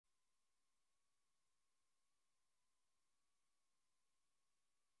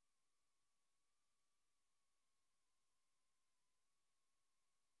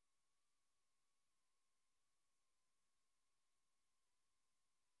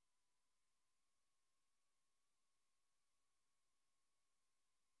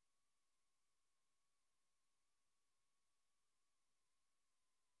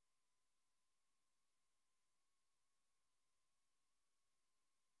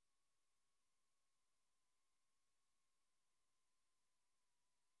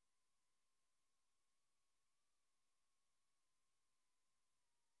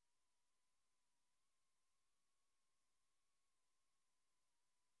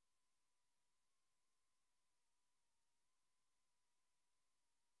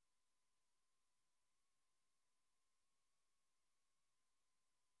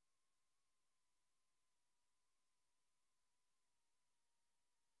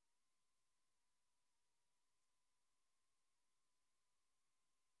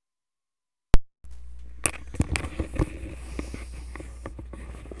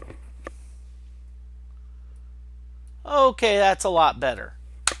Okay, that's a lot better.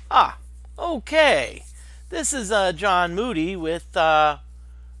 Okay. This is John Moody with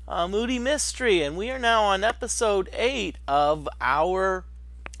Moody Mystery, and we are now on episode 8 of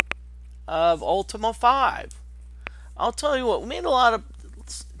Ultima 5. I'll tell you what, we made a lot of,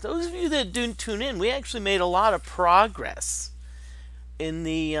 those of you that didn't tune in, we actually made a lot of progress in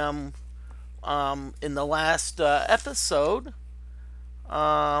the last episode.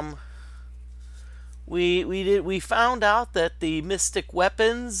 We found out that the mystic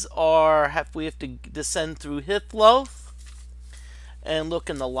weapons we have to descend through Hithloth and look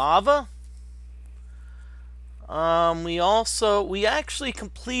in the lava. We actually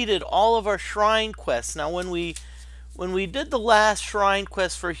completed all of our shrine quests. Now when we did the last shrine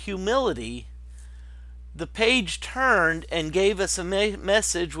quest for humility, the page turned and gave us a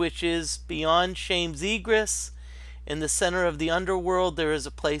message, which is beyond shame's egress, in the center of the underworld there is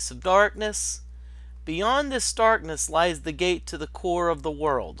a place of darkness. Beyond this darkness lies the gate to the core of the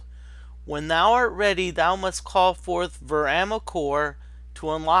world. When thou art ready, thou must call forth Ver-Amakor to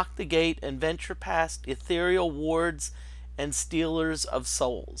unlock the gate and venture past ethereal wards and stealers of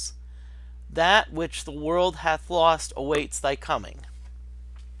souls. That which the world hath lost awaits thy coming.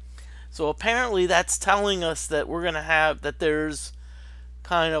 So apparently that's telling us that we're going to have, that there's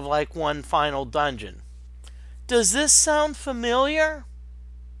kind of like one final dungeon. Does this sound familiar?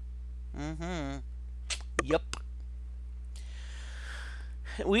 Yep.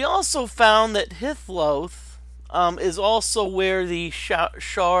 We also found that Hithloth is also where the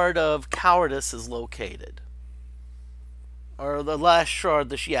Shard of Cowardice is located. Or the last shard,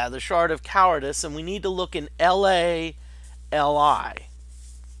 the Shard of Cowardice, and we need to look in LA, LI.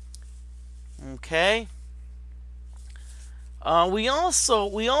 Okay. We also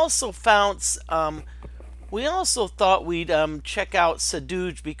thought we'd check out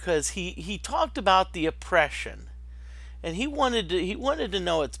Saduj because he talked about the oppression, and he wanted to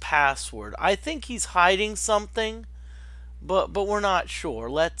know its password. I think he's hiding something, but we're not sure.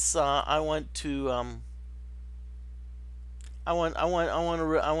 Let's I want to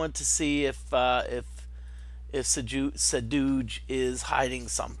see if Saduj is hiding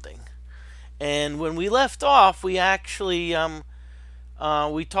something. And when we left off, we actually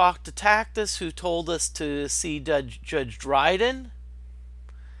we talked to Tactus, who told us to see Judge Dryden,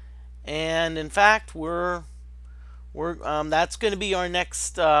 and in fact, that's going to be our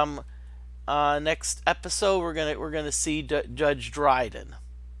next episode. We're gonna see Judge Dryden.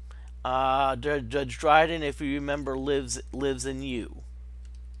 Judge Dryden, if you remember, lives in you.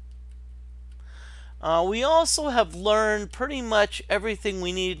 We also have learned pretty much everything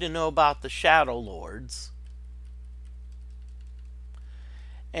we need to know about the Shadow Lords.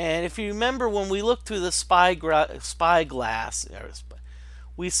 And if you remember, when we looked through the spyglass,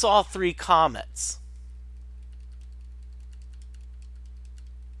 we saw 3 comets.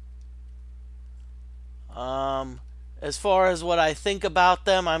 As far as what I think about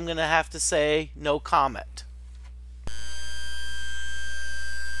them, I'm going to have to say no comment.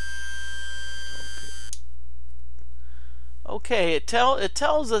 Okay, it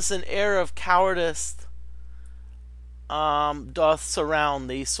tells us an air of cowardice doth surround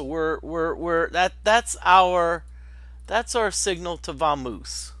thee. So that's our signal to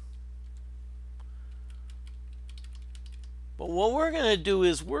Vamoose. But what we're going to do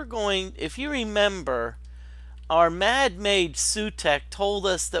is if you remember, our Mad Mage Sutek told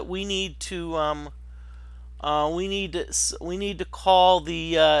us that we need to call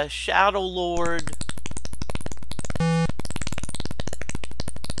the Shadow Lord.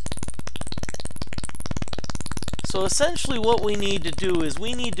 So essentially what we need to do is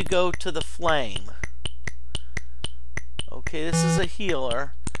we need to go to the flame. Okay, this is a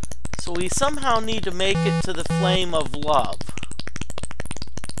healer. So we somehow need to make it to the flame of love.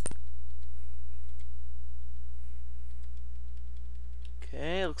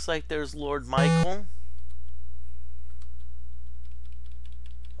 Okay, looks like there's Lord Michael.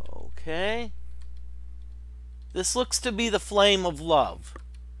 Okay. This looks to be the flame of love.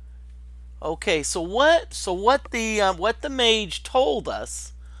 Okay, so what the mage told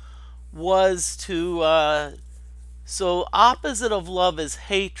us was to so opposite of love is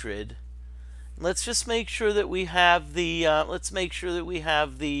hatred. Let's just make sure that we have the let's make sure that we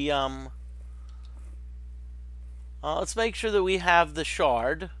have the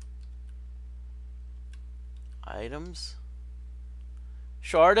shard items.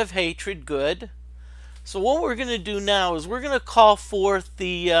 Shard of hatred, good. So what we're going to do now is we're going to call forth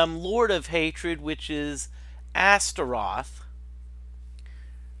the Lord of Hatred, which is Astaroth.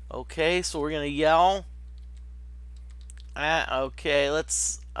 Okay, so we're going to yell. Okay,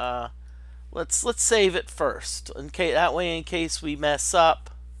 let's let's save it first. That way, in case we mess up,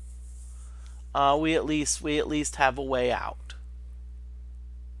 we at least have a way out.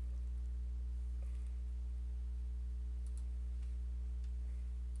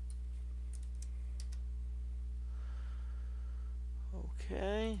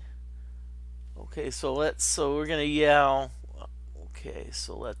 Okay, so we're gonna yell. Okay,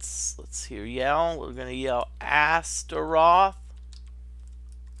 so let's hear yell. We're gonna yell Astaroth.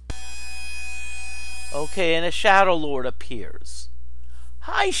 Okay, and a Shadow Lord appears.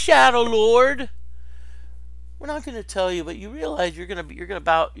 Hi, Shadow Lord. We're not gonna tell you, but you realize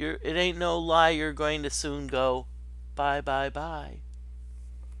it ain't no lie. You're going to soon go bye bye bye.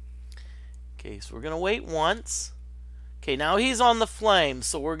 Okay, so we're gonna wait once. Okay, now he's on the flame,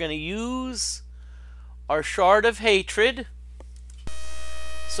 so we're going to use our Shard of Hatred.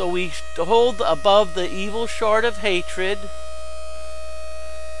 So we hold above the evil Shard of Hatred.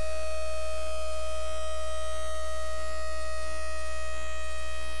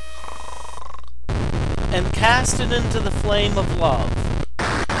 And cast it into the flame of love.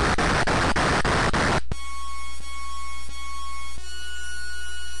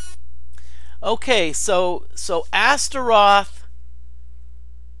 Okay, so Astaroth.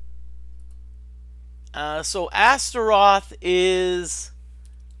 So Astaroth is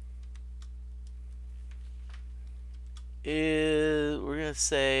we're gonna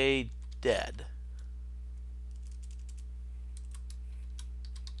say dead.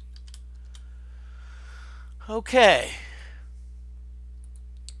 Okay.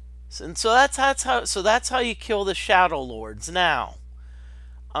 And so that's how you kill the Shadow Lords. Now,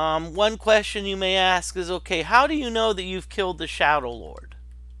 one question you may ask is, okay, how do you know that you've killed the Shadow Lord?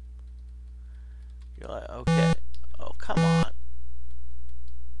 You're like, okay, oh, come on.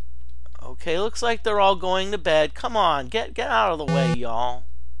 Okay, looks like they're all going to bed. Come on, get out of the way, y'all.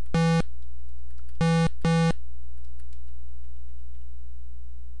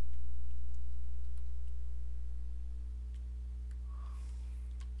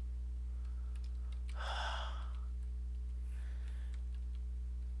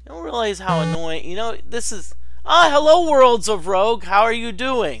 You don't realize how annoying, you know, this is... Ah, hello, Worlds of Rogue. How are you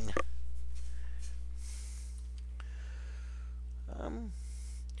doing?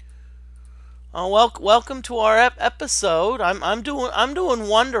 Welcome to our episode. I'm doing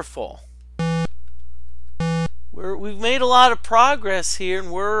wonderful. We've made a lot of progress here,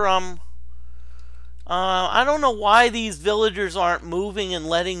 and we're I don't know why these villagers aren't moving and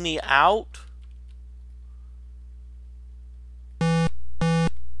letting me out.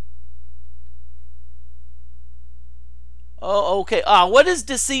 Oh, okay. What is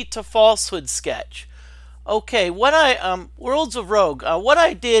deceit to falsehood sketch? Okay, what Worlds of Rogue, what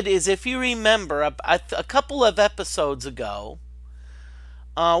I did is, if you remember, a couple of episodes ago,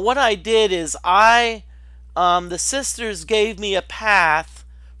 what I did is the sisters gave me a path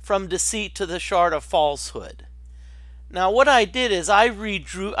from deceit to the Shard of Falsehood. Now, what I did is I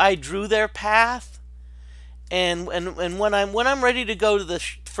drew their path, and when I'm ready to go to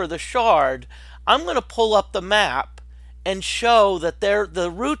for the shard, I'm going to pull up the map and show that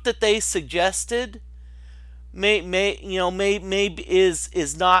the route that they suggested is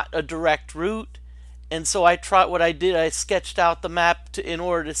not a direct route. And so I sketched out the map in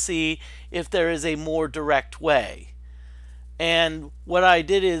order to see if there is a more direct way. And what I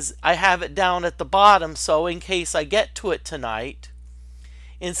did is I have it down at the bottom, so in case I get to it tonight,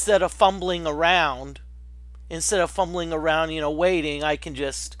 instead of fumbling around, waiting, I can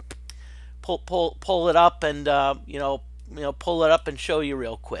just pull it up and pull it up and show you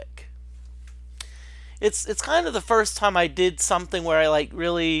real quick. It's kind of the first time I did something where I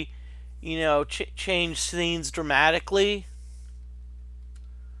really, change scenes dramatically.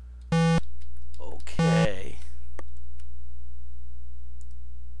 Okay.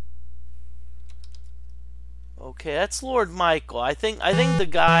 Okay, that's Lord Michael. I think the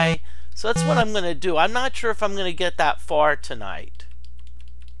guy. So that's what I'm gonna do. I'm not sure if I'm gonna get that far tonight.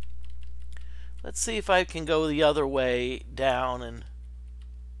 Let's see if I can go the other way down and.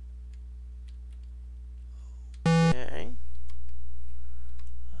 Okay.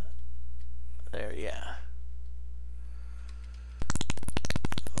 There, yeah.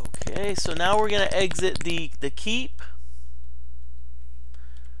 Okay, so now we're going to exit the keep.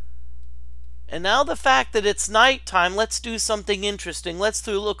 And now the fact that it's nighttime, let's do something interesting. Let's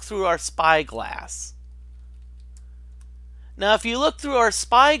look through our spyglass. Now, if you look through our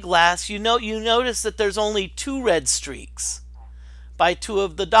spyglass, you notice that there's only 2 red streaks by 2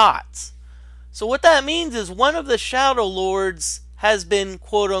 of the dots. So what that means is one of the Shadow Lords has been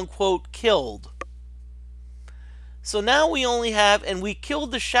quote-unquote killed. So now we only have, and we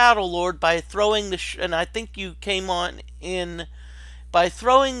killed the Shadow Lord by throwing and I think you came on in, by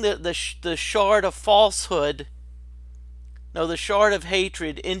throwing the shard of falsehood, no, the shard of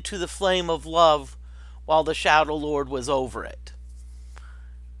hatred into the flame of love while the Shadow Lord was over it.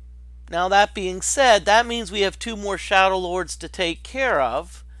 Now that being said, that means we have 2 more Shadow Lords to take care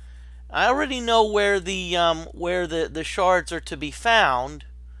of. I already know where the shards are to be found.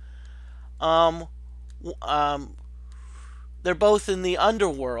 They're both in the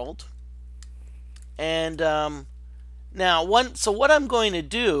underworld. And so what I'm going to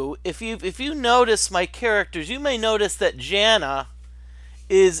do, if you notice my characters, you may notice that Janna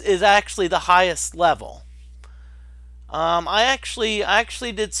is actually the highest level. I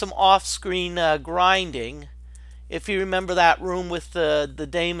actually did some off-screen grinding. If you remember that room with the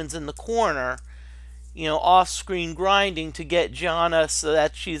daemons in the corner, you know, off-screen grinding to get Janna so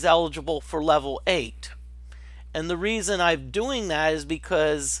that she's eligible for level 8. And the reason I'm doing that is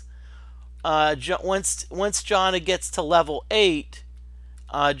because once Janna gets to level 8,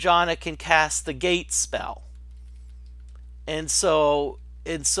 Janna can cast the gate spell. And so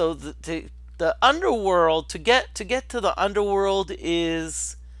the underworld, to get to the underworld,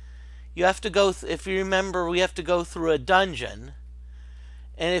 is you have to go if you remember, we have to go through a dungeon,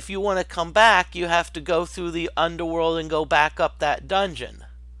 and if you want to come back, you have to go through the underworld and go back up that dungeon.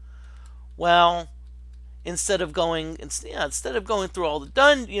 Well, instead of going through all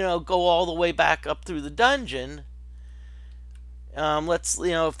the go all the way back up through the dungeon,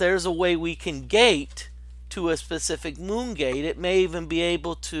 if there's a way we can gate to a specific moon gate, it may even be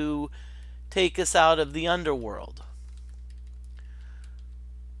able to take us out of the underworld.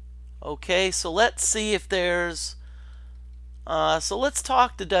 Okay, so let's see if there's so let's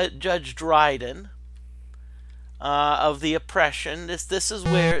talk to Judge Dryden of the oppression. This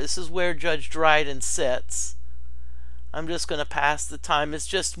is where Judge Dryden sits. I'm just going to pass the time. It's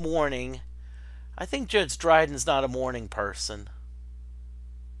just morning. I think Judge Dryden's not a morning person.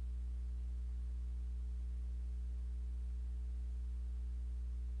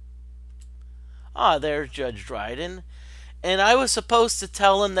 Ah, there's Judge Dryden. And I was supposed to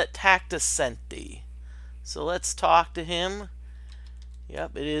tell him that Tactus sent thee. So let's talk to him.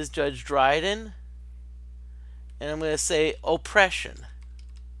 Yep, it is Judge Dryden. And I'm going to say, oppression.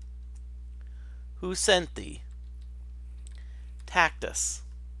 Who sent thee? Tactus.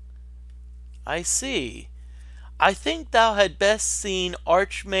 I see. I think thou had best seen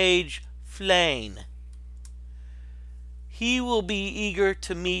Archmage Flane. He will be eager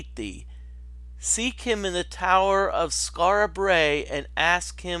to meet thee. Seek him in the tower of Scarabray and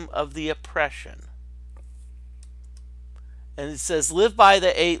ask him of the oppression. And it says, live by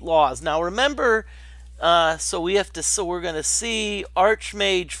the 8 laws. Now remember, so we're going to see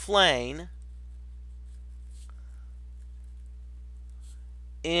Archmage Flane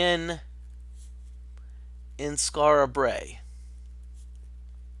in Scarabray.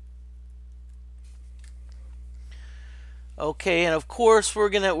 Okay, and of course we're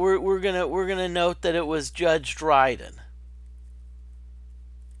gonna note that it was Judge Dryden.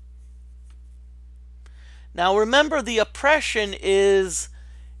 Now remember, the oppression is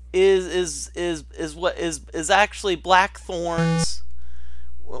actually Blackthorn's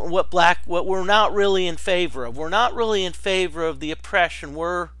what we're not really in favor of. We're not really in favor of the oppression.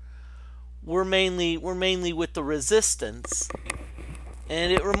 We're mainly with the resistance.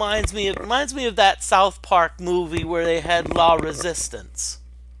 And it reminds me of that South Park movie where they had La Resistance.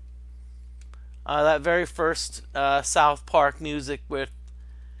 That very first South Park music with,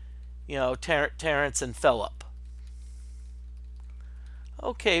 Terrence and Phillip.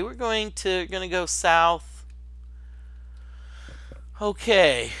 Okay, we're gonna go south.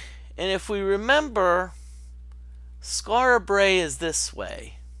 Okay, and if we remember, Scarabray is this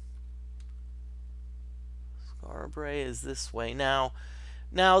way. Scarabray is this way. Now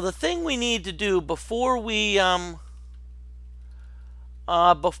the thing we need to do before we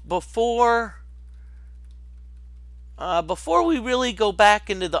before we really go back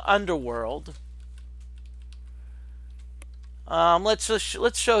into the underworld,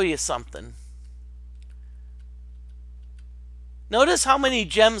 let's show you something. Notice how many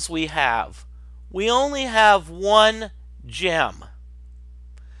gems we have. We only have 1 gem.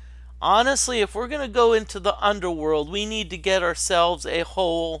 Honestly, if we're going to go into the underworld, we need to get ourselves a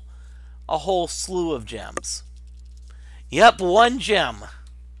whole slew of gems. Yep, 1 gem.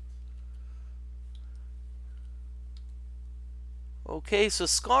 Okay, so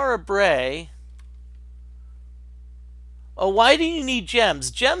Scarabray. Oh, why do you need gems?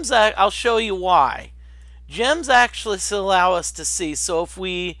 Gems, I'll show you why. Gems actually allow us to see. So if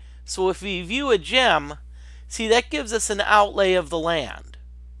we view a gem, See, that gives us an outlay of the land.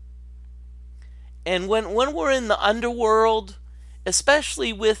 And when we're in the underworld,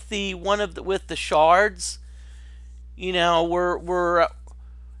 especially with the with the shards, you know, we're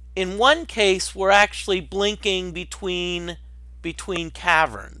in one case we're actually blinking between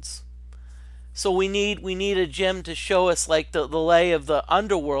caverns. So we need a gem to show us like the lay of the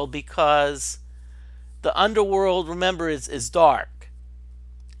underworld, because the underworld, remember, is dark.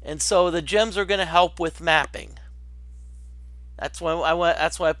 And so the gems are going to help with mapping. That's why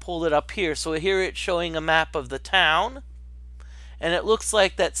I pulled it up here. So here it's showing a map of the town, and it looks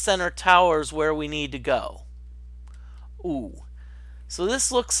like that center tower is where we need to go. Ooh. So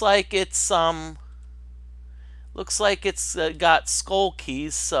this looks like it's got skull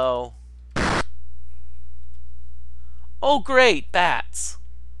keys, so oh great, bats.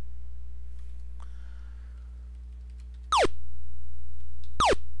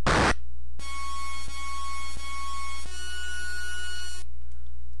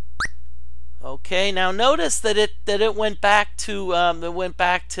 Okay, now notice that it went back to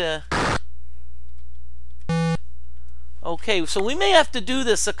Okay, so we may have to do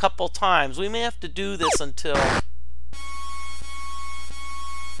this a couple times. We may have to do this until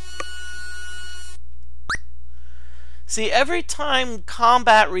see, every time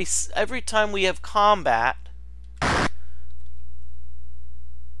we have combat,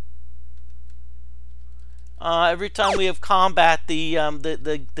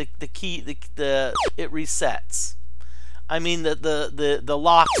 the key it resets. I mean the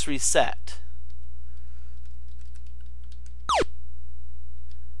locks reset.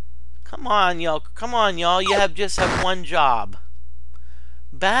 Come on, y'all. Come on, y'all. You just have one job.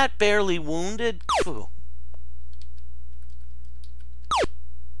 Bat barely wounded? Phew.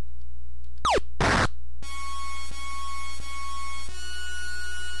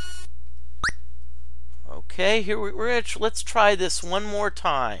 Okay, here let's try this one more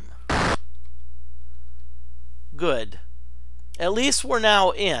time. Good. At least we're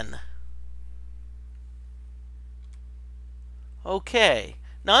now in. Okay.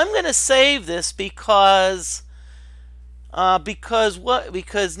 Now I'm going to save this because now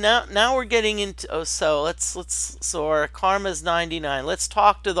we're getting into so our karma's 99. Let's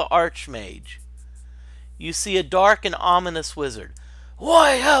talk to the Archmage. You see a dark and ominous wizard.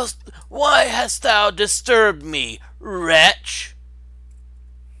 Why hast thou disturbed me, wretch?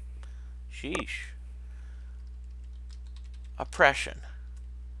 Sheesh. Oppression.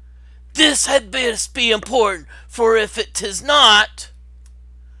 This had best be important, for if it 'tis not,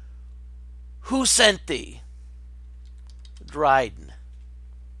 who sent thee? Dryden.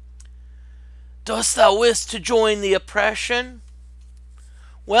 Dost thou wish to join the oppression?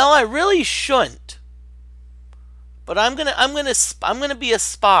 Well, I really shouldn't, but I'm gonna be a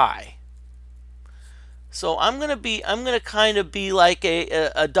spy. So I'm gonna kind of be like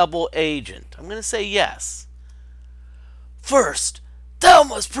a double agent. I'm gonna say yes. First, thou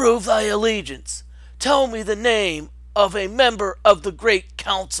must prove thy allegiance. Tell me the name of a member of the Great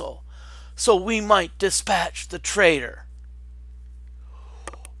Council, so we might dispatch the traitor.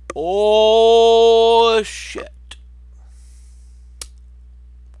 Oh, shit.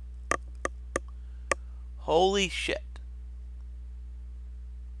 Holy shit.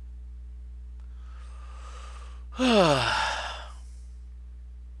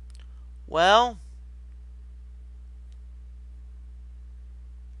 Well,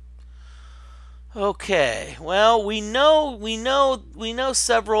 okay. Well, we know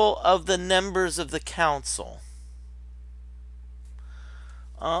several of the members of the council.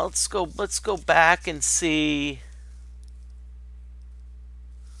 Let's go back and see.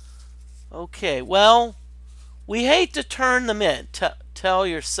 Okay, well, we hate to turn them in. Tell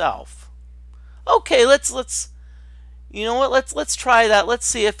yourself. Okay, let's you know what? Let's try that. Let's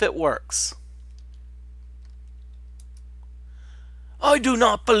see if it works. I do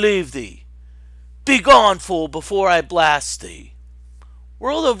not believe thee. Begone, fool, before I blast thee.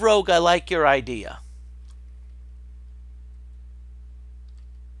 World of Rogue, I like your idea.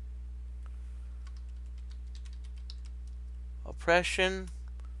 Oppression.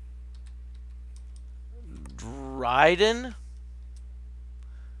 Dryden.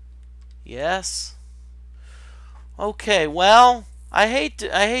 Yes. Okay, well, I hate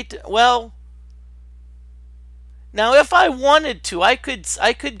to, well, now if I wanted to, I could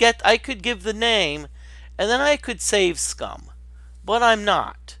give the name, and then I could save scum, but I'm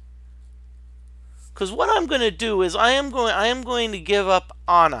not. Because what I'm going to do is I am going to give up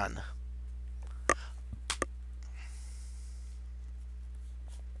Anan.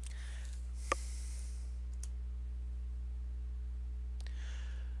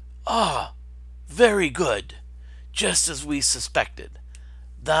 Ah, very good. just as we suspected.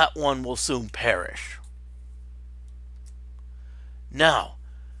 That one will soon perish. Now,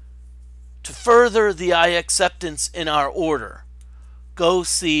 to further the I acceptance in our order, go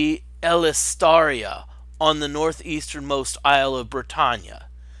see Elistaria on the northeasternmost isle of Britannia.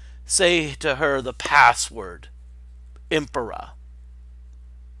 Say to her the password, Impera.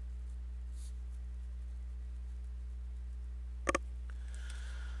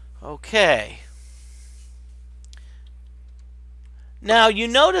 Okay. Now, you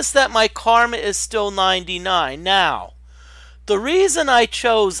notice that my karma is still 99. Now, the reason I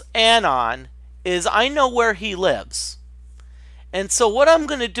chose Anon is I know where he lives. And so what I'm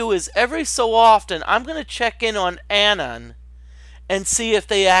going to do is every so often, I'm going to check in on Anon and see if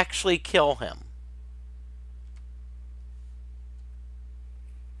they actually kill him.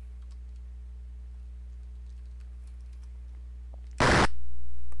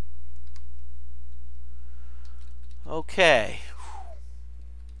 Okay.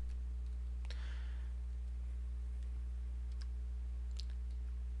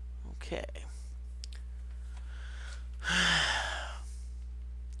 Okay.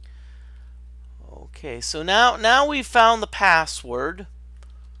 Okay, so now we've found the password.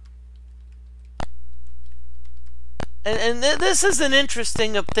 And this is an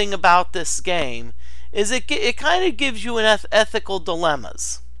interesting thing about this game, is it kind of gives you an ethical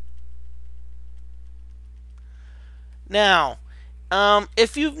dilemmas. Now,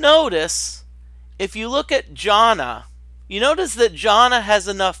 if you notice, if you look at Jana, you notice that Jana has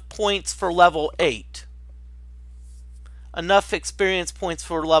enough points for level 8. Enough experience points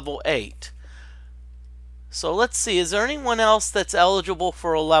for level 8. So let's see, is there anyone else that's eligible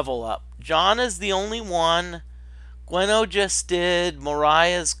for a level up? Jana's the only one. Gweno just did.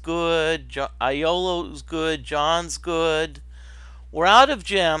 Mariah's good. Iolo's good. John's good. We're out of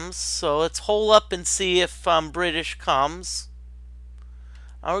gems, so let's hold up and see if British comes.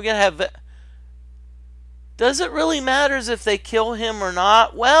 We're going to have... Does it really matter if they kill him or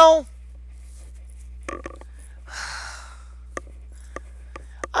not? Well,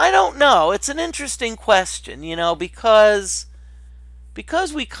 I don't know. It's an interesting question, you know, because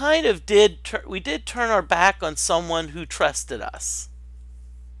we kind of did turn our back on someone who trusted us.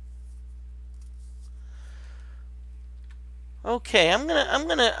 Okay, what I'm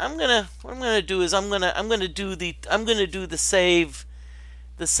gonna do is I'm gonna do the save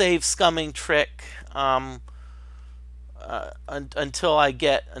scumming trick until I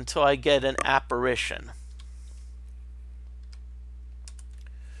get an apparition.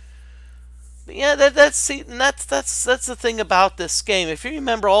 But yeah, that's the thing about this game. If you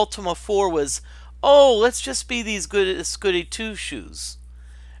remember, Ultima 4 was, oh, let's just be these goody two shoes,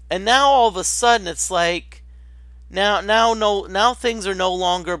 and now all of a sudden it's like, now things are no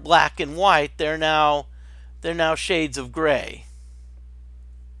longer black and white. They're now shades of gray.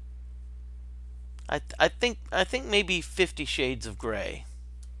 I think maybe 50 shades of gray.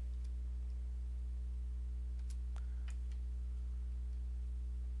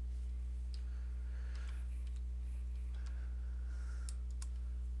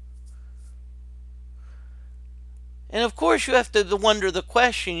 And of course, you have to wonder the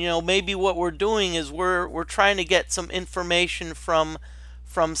question, you know, maybe what we're doing is we're trying to get some information from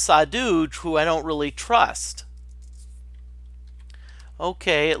Saduj, who I don't really trust.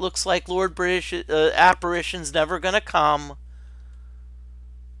 Okay, it looks like Lord British apparition's never gonna come.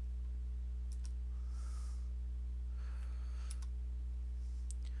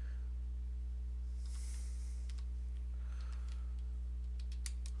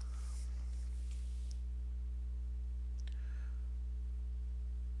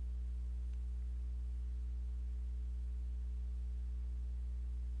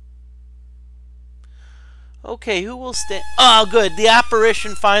 Okay, who will stand? Oh, good. The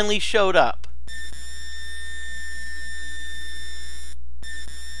apparition finally showed up.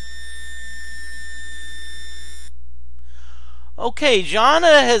 Okay,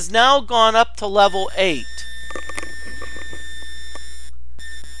 Jana has now gone up to level 8.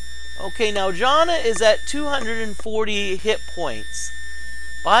 Okay, now Jana is at 240 hit points.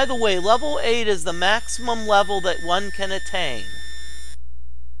 By the way, level 8 is the maximum level that one can attain.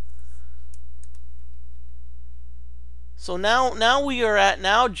 So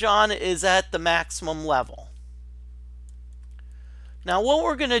now John is at the maximum level. Now what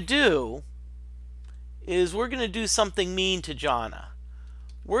we're going to do is we're going to do something mean to Jana.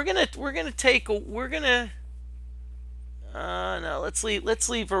 No, let's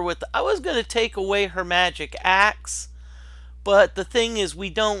leave her with I was going to take away her magic axe, but the thing is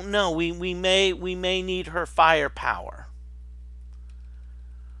we don't know. We may need her firepower.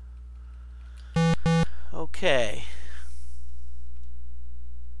 Okay.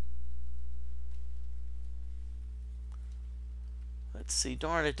 Let's see.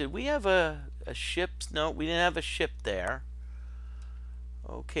 Darn it. Did we have a ship? No, we didn't have a ship there.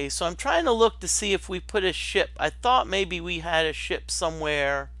 Okay, so I'm trying to look to see if we put a ship. I thought maybe we had a ship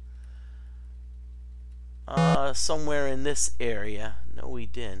somewhere. Somewhere in this area. No, we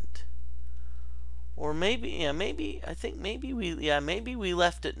didn't. Or maybe, yeah, maybe, I think maybe maybe we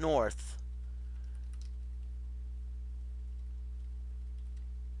left it north.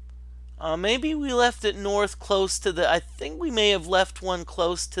 Maybe we left it north close to the, I think we may have left one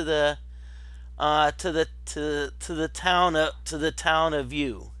close to the, to the town of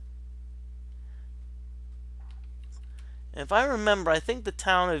U. If I remember, I think the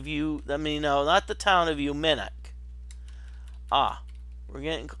town of U, I mean, no, not the town of Uminok. We're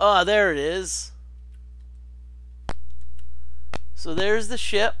getting, there it is. So there's the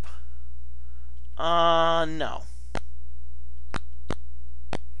ship. No.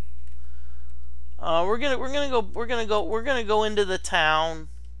 We're gonna go into the town.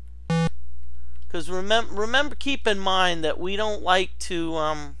 Because remember, keep in mind that we don't like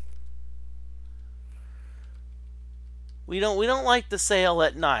to we don't like to sail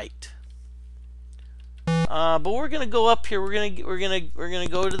at night. But we're gonna go up here. We're gonna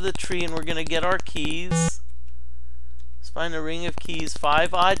go to the tree and we're gonna get our keys. Let's find a ring of keys,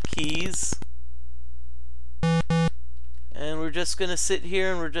 5 odd keys. And we're just gonna sit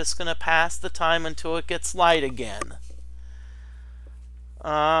here and we're just gonna pass the time until it gets light again.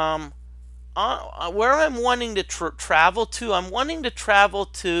 Where I'm wanting to travel to, I'm wanting to travel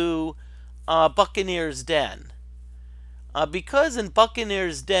to Buccaneer's Den. Because in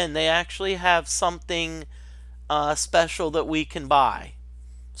Buccaneer's Den they actually have something special that we can buy.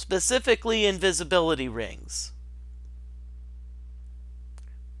 Specifically invisibility rings.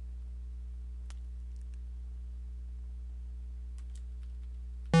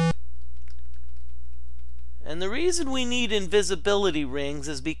 And the reason we need invisibility rings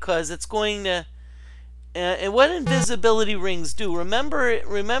is because it's going to, and what invisibility rings do. Remember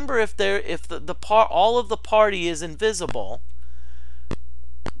if all of the party is invisible,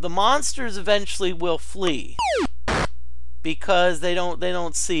 the monsters eventually will flee because they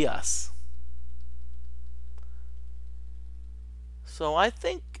don't see us. So I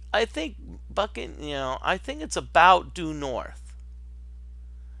think I think it's about due north.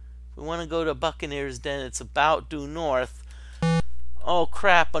 We want to go to Buccaneer's Den. It's about due north. Oh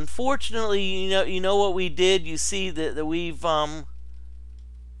crap! Unfortunately, you know what we did. You see that we've you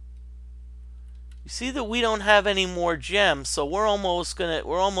see that we don't have any more gems, so we're almost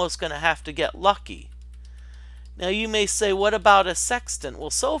gonna have to get lucky. Now you may say, what about a sextant? Well,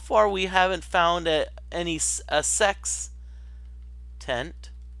 so far we haven't found a sextant.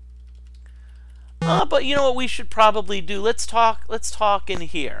 But you know what we should probably do? Let's talk in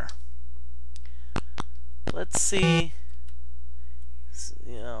here. Let's see,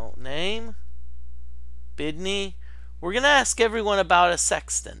 name, Bidney. We're going to ask everyone about a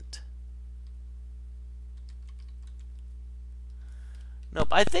sextant. Nope,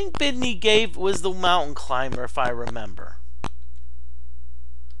 I think Bidney was the mountain climber, if I remember.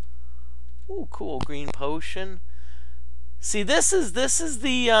 Ooh, cool, green potion. See, this is the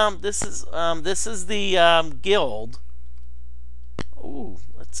guild. Ooh,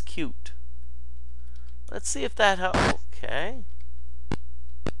 that's cute. Let's see if that helps. Okay.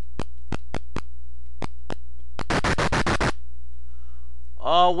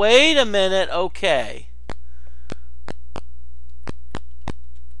 Oh, wait a minute. Okay.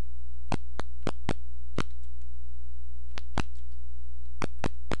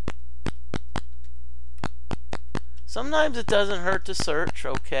 Sometimes it doesn't hurt to search.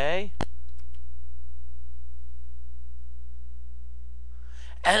 Okay.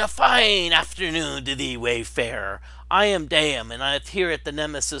 And a fine afternoon to thee, wayfarer. I am Dam, and here at the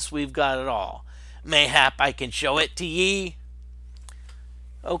Nemesis we've got it all. Mayhap I can show it to ye.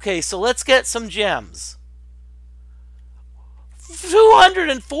 Okay, so let's get some gems.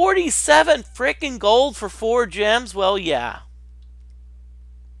 247 frickin' gold for 4 gems? Well, yeah.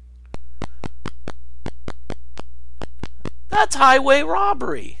 That's highway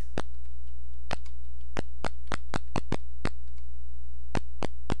robbery.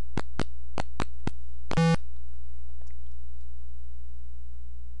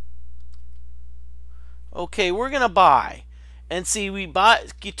 Okay, we're going to buy. And see, we buy.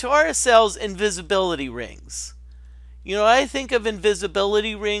 Guitar sells invisibility rings. You know, I think of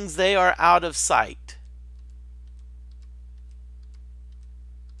invisibility rings, they are out of sight.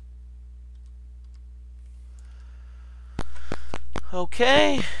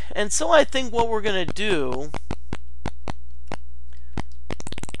 Okay, and so I think what we're going to do...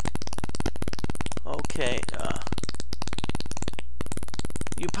 Okay,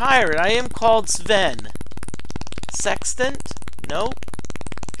 you pirate, I am called Sven. Sextant? Nope.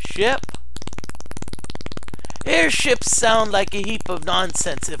 Ship? Airships sound like a heap of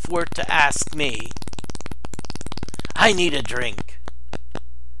nonsense if we're to ask me. I need a drink.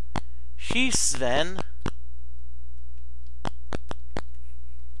 She's Sven.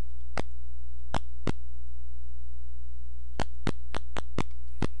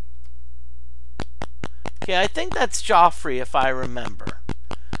 Okay, I think that's Joffrey if I remember.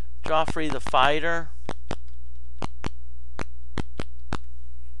 Joffrey the fighter.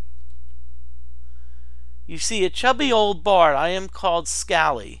 You see, a chubby old bard. I am called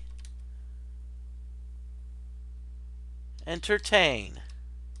Scally. Entertain.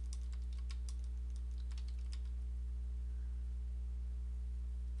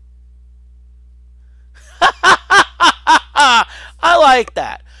 I like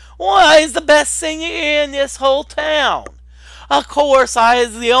that. Why is the best singer in this whole town? Of course, I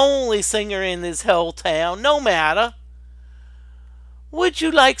is the only singer in this whole town, no matter. Would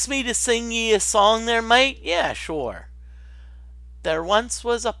you likes me to sing ye a song there, mate? Yeah, sure. There once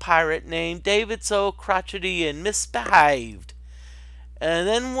was a pirate named David so crotchety and misbehaved. And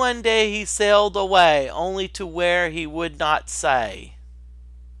then one day he sailed away, only to where he would not say.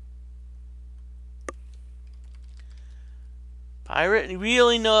 Pirate,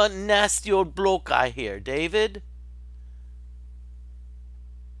 really no nasty old bloke I hear, David.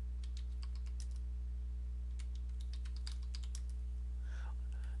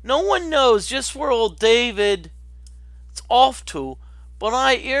 No one knows just where old David is off to, but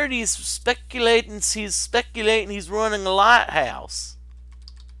I heard he's speculating he's running a lighthouse.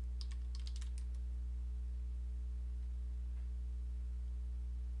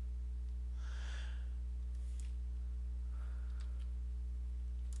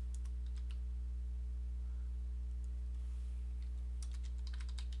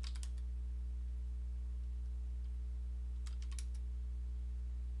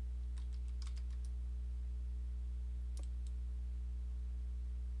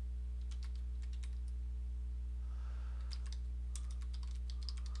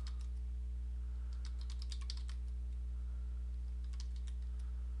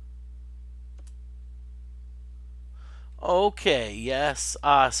 Okay, yes.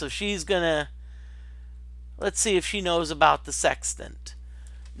 So she's gonna... Let's see if she knows about the sextant.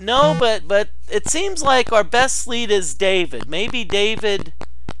 No, but it seems like our best lead is David. Maybe David,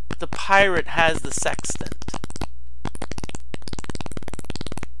 the pirate, has the sextant.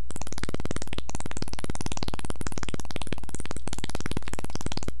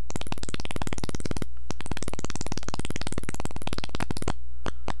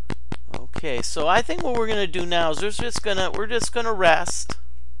 Okay, so I think what we're gonna do now is we're just gonna rest.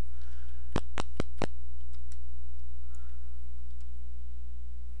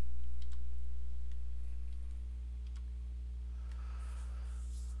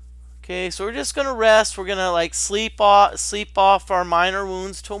 Okay, so we're just gonna rest. We're gonna like sleep off our minor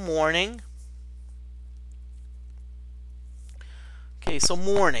wounds till morning. Okay, so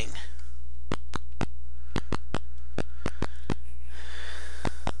morning.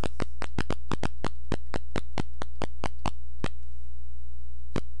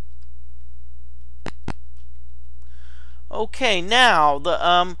 Okay, now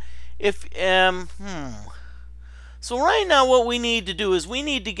the So right now what we need to do is we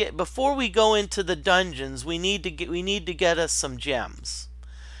need to get, before we go into the dungeons, we need to get us some gems.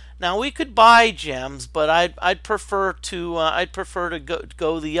 Now we could buy gems, but I'd prefer to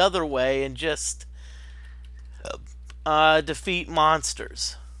go the other way and just defeat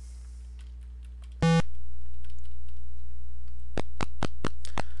monsters.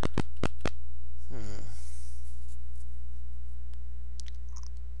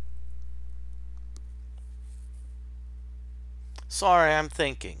 Sorry, I'm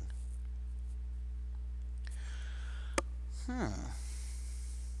thinking.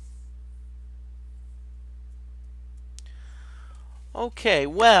 Okay,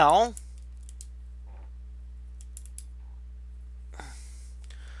 well...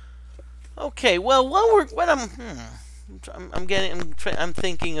 Okay, well, I'm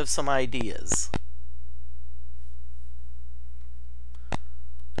thinking of some ideas.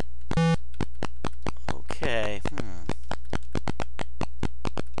 Okay,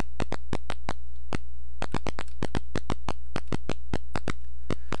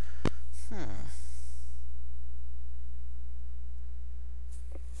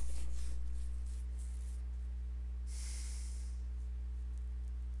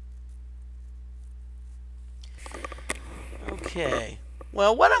 Okay.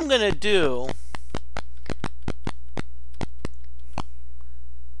 Well, what I'm going to do...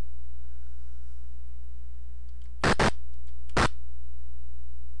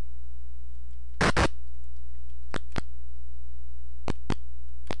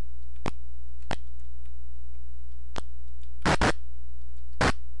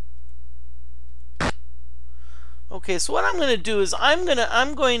 Okay, so what I'm going to do is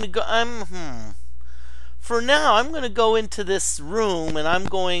for now, I'm going to go into this room and I'm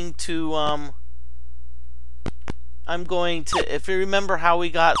going to, if you remember how we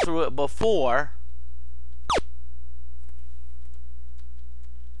got through it before,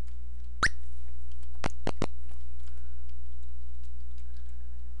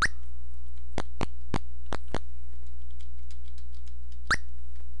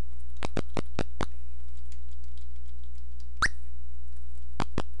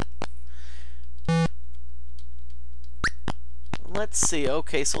 let's see.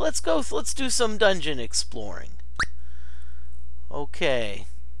 Okay, so let's do some dungeon exploring. Okay.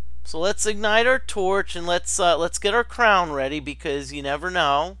 So let's ignite our torch and let's get our crown ready, because you never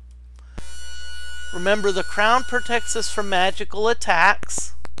know. Remember, the crown protects us from magical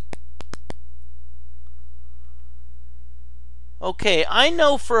attacks. Okay, I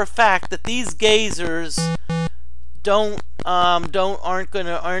know for a fact that these gazers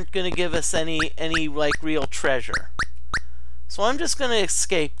aren't gonna give us any like real treasure. So I'm just gonna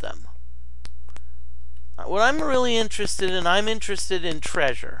escape them. What I'm really interested in, I'm interested in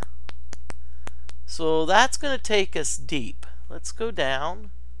treasure. So that's gonna take us deep. Let's go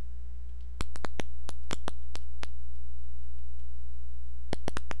down.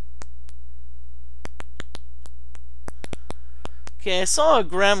 Okay, I saw a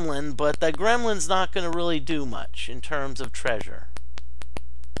gremlin, but that gremlin's not going to really do much in terms of treasure.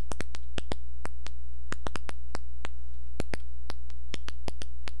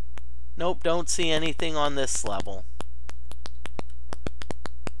 Nope, don't see anything on this level.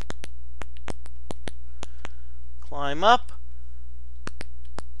 Climb up.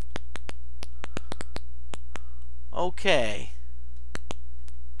 Okay.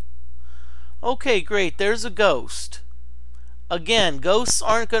 Okay, great. There's a ghost. Again, ghosts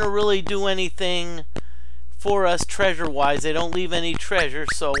aren't going to really do anything for us treasure-wise. They don't leave any treasure,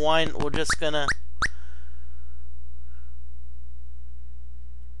 so we're just going to...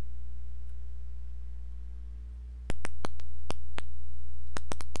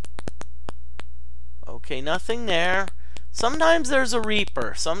 Okay, nothing there. Sometimes there's a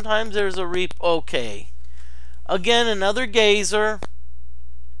reaper. Sometimes there's a Okay. Again, another gazer.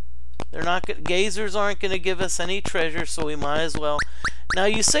 Gazers aren't going to give us any treasure, so we might as well. Now,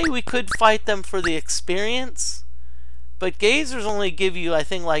 you say we could fight them for the experience, but gazers only give you, I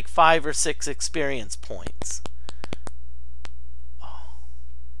think, like 5 or 6 experience points. Oh.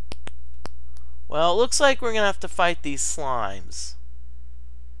 Well, it looks like we're going to have to fight these slimes.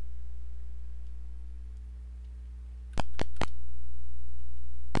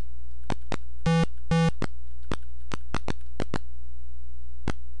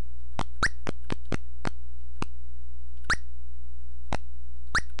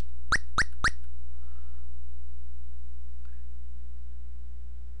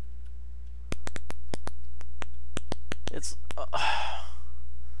 It's...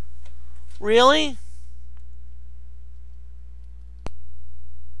 really?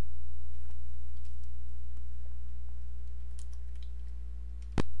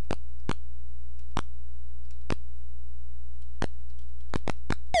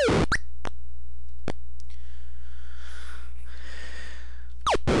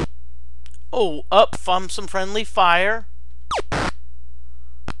 Oh, up from some friendly fire.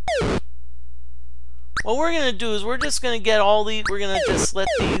 What we're going to do is we're just going to get all these, we're going to just let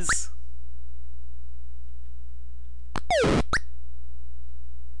these...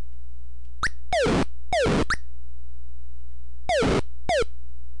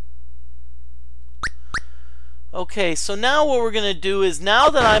 Okay, so now what we're going to do is, now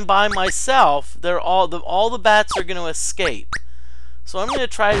that I'm by myself, all the bats are going to escape. So what I'm going to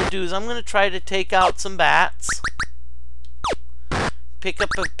try to do is I'm going to try to take out some bats.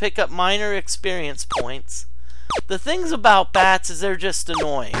 Pick up minor experience points. The things about bats is they're just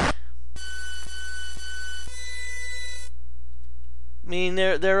annoying. I mean,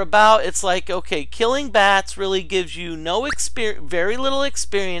 they're about, it's like, okay, killing bats really gives you very little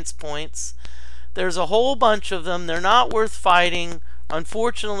experience points. There's a whole bunch of them. They're not worth fighting.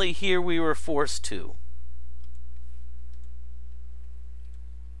 Unfortunately, here we were forced to.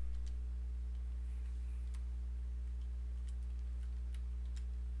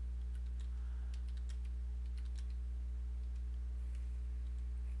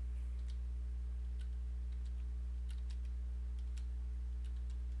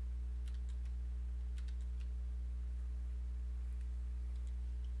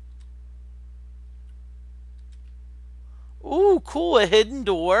 Ooh, cool, a hidden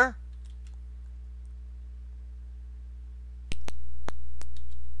door.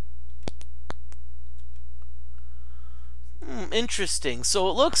 Interesting. So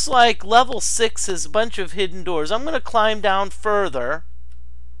it looks like level 6 is a bunch of hidden doors. I'm going to climb down further.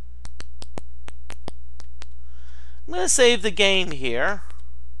 I'm going to save the game here.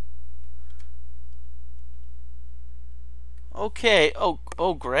 Okay.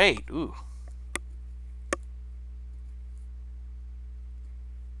 Oh, great. Ooh.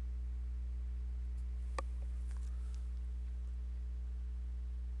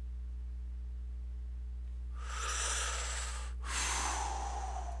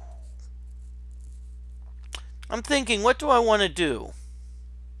 I'm thinking, what do I want to do?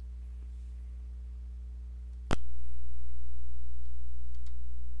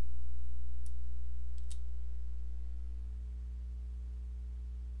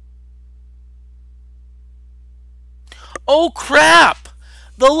 Oh, crap!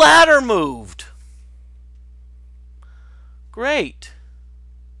 The ladder moved. Great.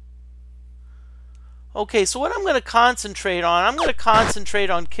 Okay, so what I'm going to concentrate on, I'm going to concentrate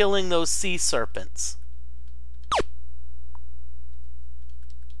on killing those sea serpents.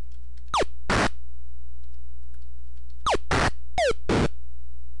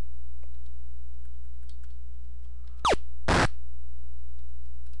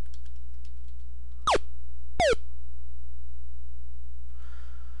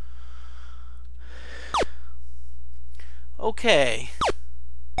 Okay.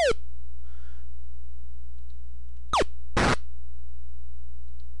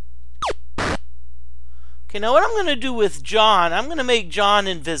 Okay, now what I'm going to do with John, I'm going to make John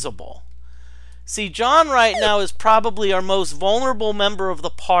invisible. See, John right now is probably our most vulnerable member of the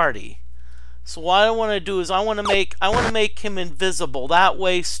party. So what I want to do is I want to make him invisible. That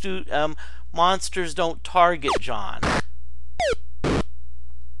way monsters don't target John. I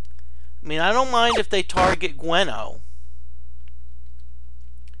mean, I don't mind if they target Gweno.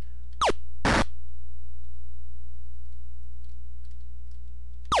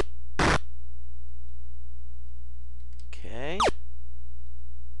 Okay.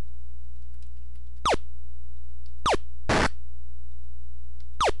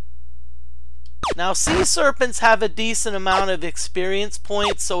 Now, sea serpents have a decent amount of experience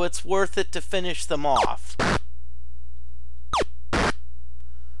points, so it's worth it to finish them off.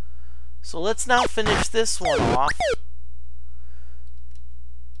 So let's now finish this one off.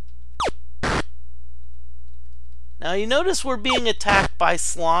 Now you notice we're being attacked by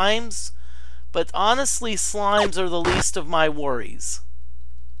slimes, but honestly slimes are the least of my worries.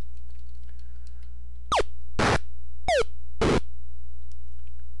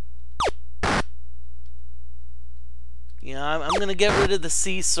 You know, I'm going to get rid of the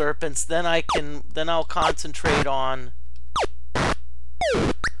sea serpents, then I'll concentrate on...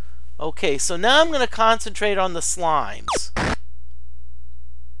 Okay, so now I'm going to concentrate on the slimes.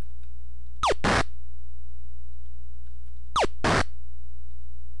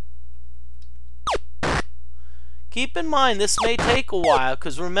 Keep in mind, this may take a while,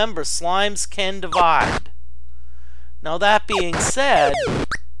 because remember, slimes can divide. Now that being said,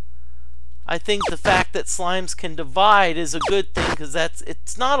 I think the fact that slimes can divide is a good thing, because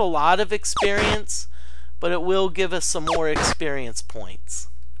it's not a lot of experience, but it will give us some more experience points.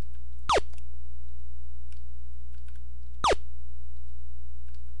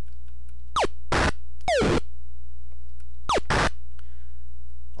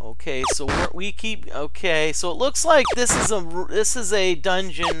 Okay, so okay, so it looks like this is a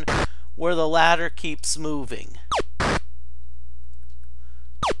dungeon where the ladder keeps moving.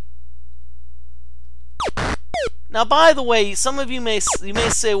 Now, by the way, some of you may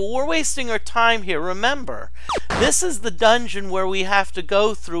say, well, we're wasting our time here. Remember, this is the dungeon where we have to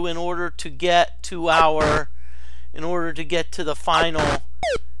go through in order to get to the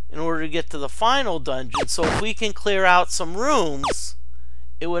final dungeon. So if we can clear out some rooms,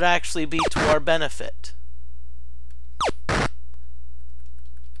 it would actually be to our benefit.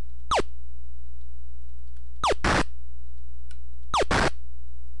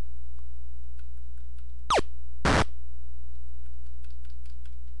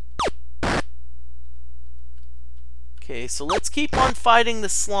 Okay, so let's keep on fighting the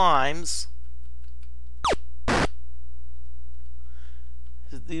slimes.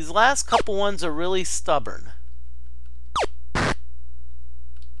 These last couple ones are really stubborn.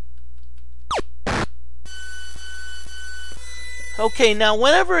 Okay, now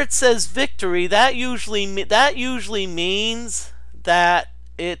whenever it says victory, that usually means that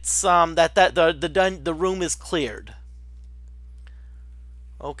it's the room is cleared.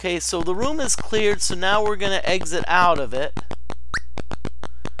 Okay, so the room is cleared, so now we're going to exit out of it.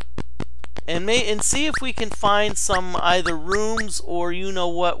 And see if we can find some either rooms or you know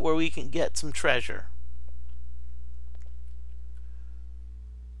what where we can get some treasure.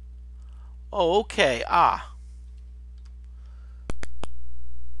 Oh, okay. Ah.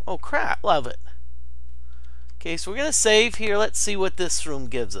 Oh, crap. Love it. Okay, so we're going to save here. Let's see what this room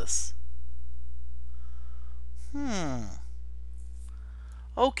gives us.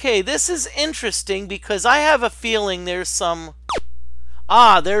 Okay, this is interesting because I have a feeling there's some...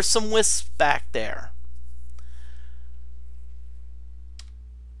 Ah, there's some wisps back there.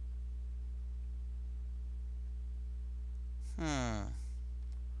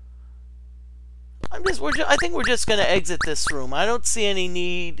 I think we're just going to exit this room. I don't see any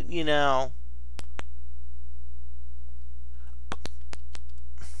need, you know.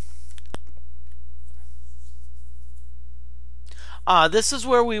 Ah, this is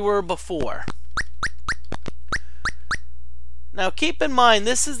where we were before. Now keep in mind,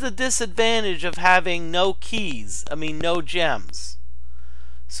 this is the disadvantage of having no keys. I mean, no gems.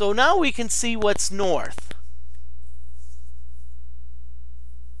 So now we can see what's north.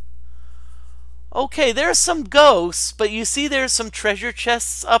 Okay, there's some ghosts, but you see there's some treasure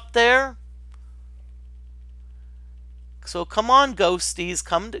chests up there. So come on, ghosties,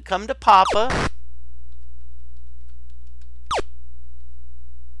 come to Papa.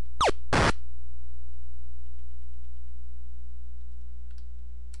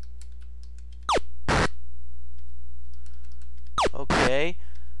 Okay,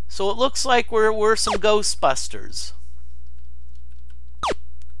 so it looks like we're some Ghostbusters.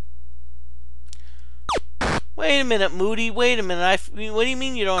 Wait a minute, Moody. Wait a minute. What do you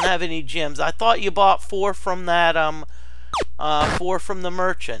mean you don't have any gems? I thought you bought 4 from that 4 from the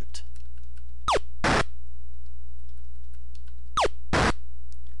merchant.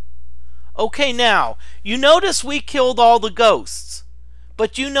 Okay, now you notice we killed all the ghosts,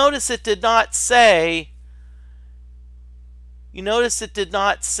 but you notice it did not say. You notice it did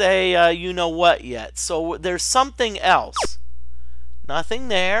not say you know what yet. So there's something else. Nothing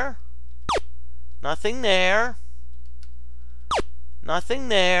there. Nothing there. Nothing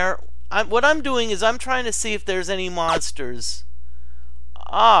there. What I'm doing is I'm trying to see if there's any monsters.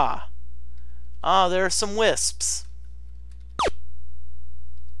 Ah, there are some wisps.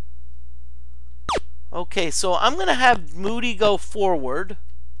 Okay, so I'm going to have Moody go forward.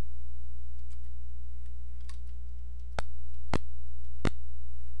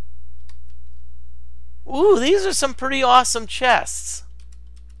 Ooh, these are some pretty awesome chests.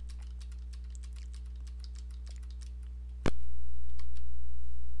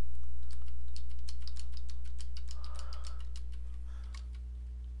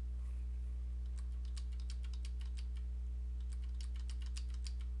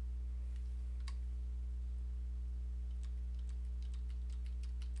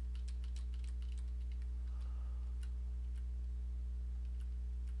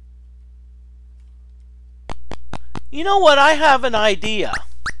 You know what? I have an idea.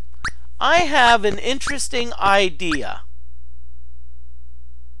 I have an interesting idea.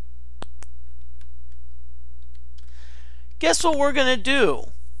 Guess what we're going to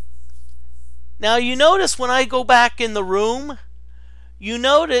do? Now you notice when I go back in the room, you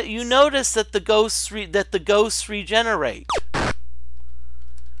notice that the ghosts regenerate.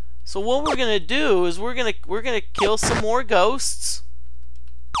 So what we're going to do is we're going to kill some more ghosts.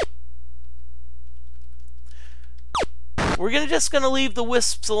 We're just going to leave the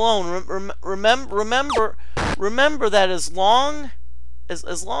wisps alone. Remember that as long as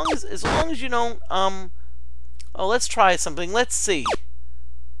you don't oh, let's try something. Let's see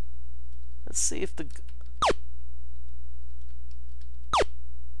if the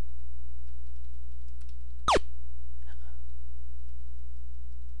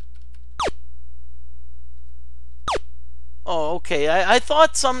Oh, okay. I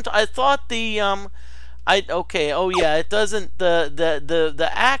thought okay, oh yeah, it doesn't, the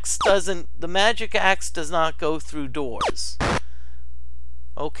axe doesn't, the magic axe does not go through doors.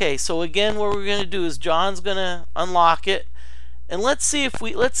 Okay, so again what we're going to do is John's going to unlock it, and let's see if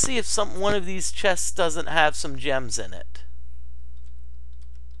one of these chests doesn't have some gems in it.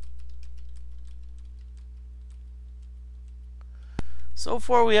 So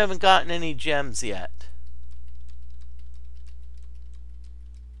far we haven't gotten any gems yet.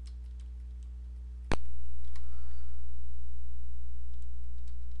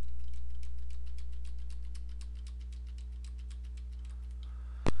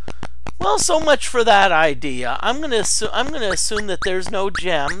 Well, so much for that idea. I'm gonna assume that there's no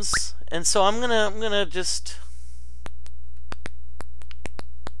gems, and so I'm gonna just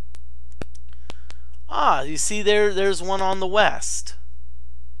Ah, you see there's one on the west.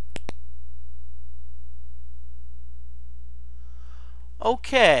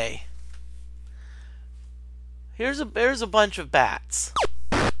 Okay. Here's a bunch of bats.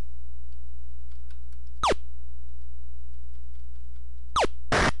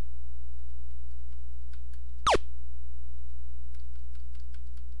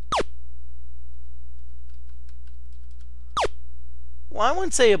 Well, I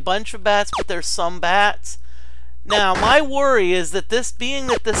wouldn't say a bunch of bats, but there's some bats. Now, my worry is that being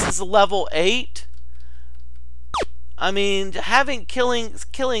that this is a level 8, I mean,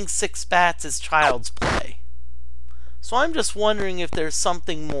 killing 6 bats is child's play. So I'm just wondering if there's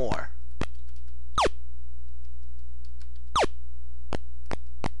something more.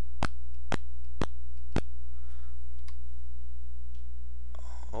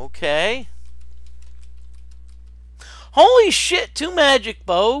 Okay. Holy shit, 2 magic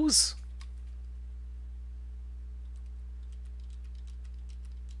bows.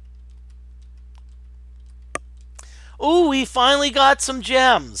 Ooh, we finally got some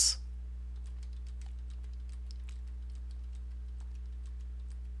gems.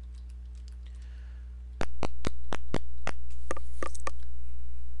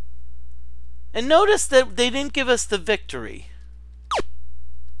 And notice that they didn't give us the victory.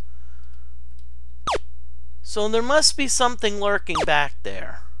 So there must be something lurking back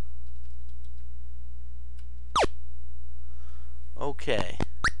there. Okay.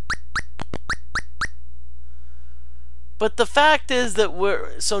 But the fact is that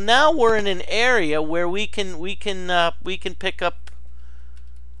now we're in an area where we can pick up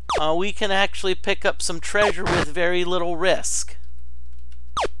we can actually pick up some treasure with very little risk.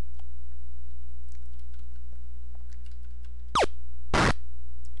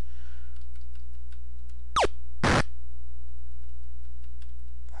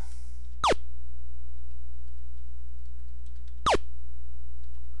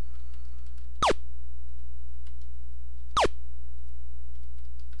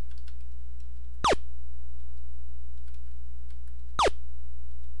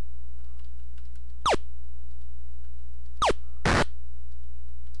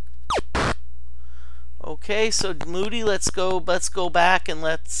 Okay, so Moody, let's go back and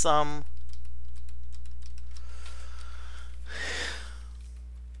let's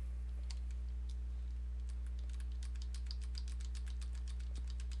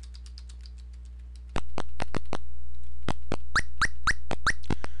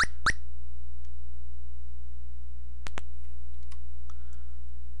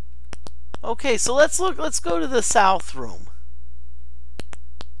okay, so let's go to the south room.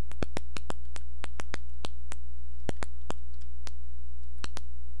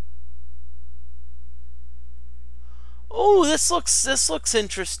 Oh, this looks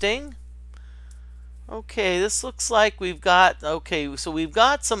interesting. Okay, this looks like we've got, okay, so we've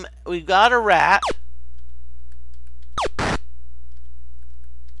got a rat.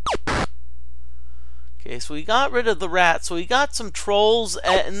 Okay, so we got rid of the rat. So we got some trolls,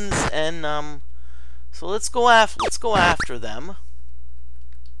 ettins, and so let's go after them.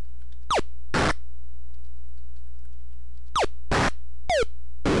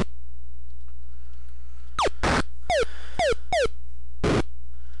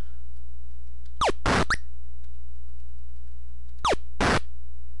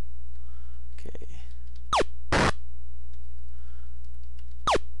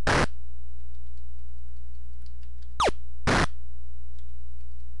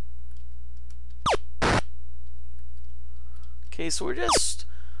 Okay, so what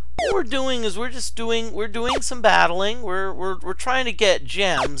we're doing is we're doing some battling. We're trying to get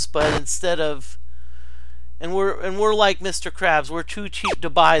gems, but instead of we're like Mr. Krabs, we're too cheap to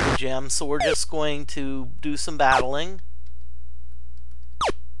buy the gems, so we're just going to do some battling.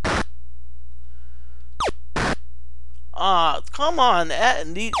 Come on,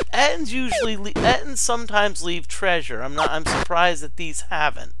 Ettins sometimes leave treasure. I'm surprised that these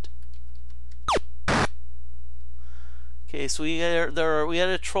haven't. Okay, so we had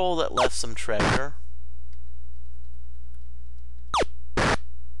a troll that left some treasure.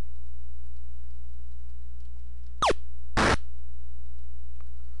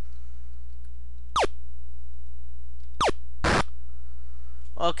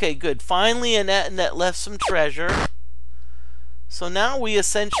 Okay, good. Finally, an Ettin that left some treasure. So now we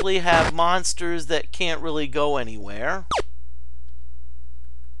essentially have monsters that can't really go anywhere.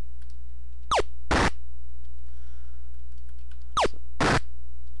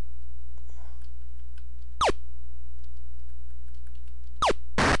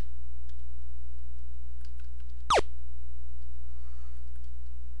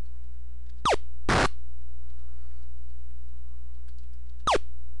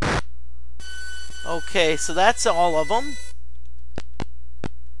 Okay, so that's all of them.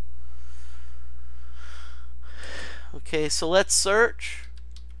 Okay, so let's search.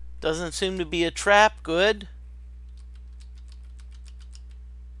 Doesn't seem to be a trap. Good.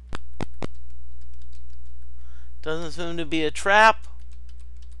 Doesn't seem to be a trap.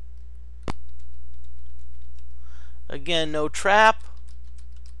 Again, no trap.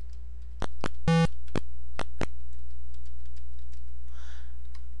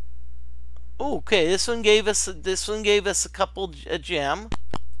 Okay, this one gave us a couple a gem.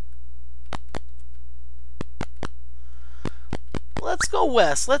 Let's go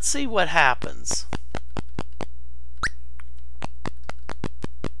west. Let's see what happens.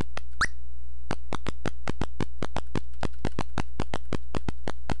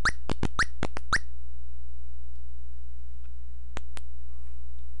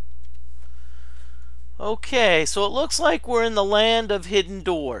 Okay, so it looks like we're in the land of hidden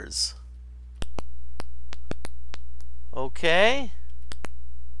doors. Okay.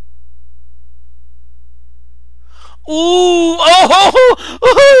 Ooh! Oh!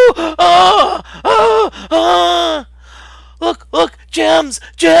 Look! Look! Gems!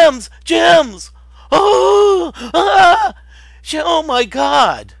 Gems! Gems! Oh! Oh my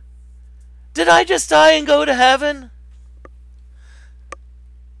God! Did I just die and go to heaven?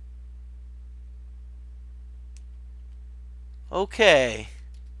 Okay.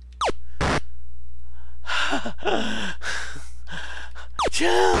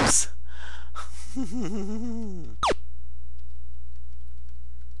 Gems!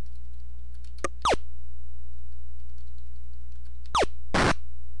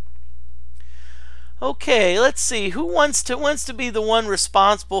 Okay, let's see. Who wants to be the one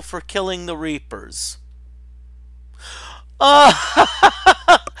responsible for killing the Reapers?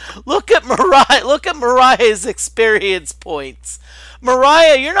 Look at Mariah. Look at Mariah's experience points.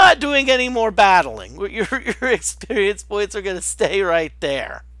 Mariah, you're not doing any more battling. Your experience points are going to stay right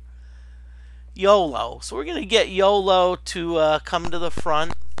there. YOLO. So we're going to get YOLO to come to the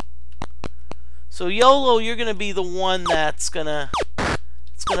front. So YOLO, you're going to be the one that's going to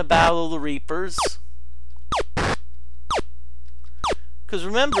battle the Reapers. Because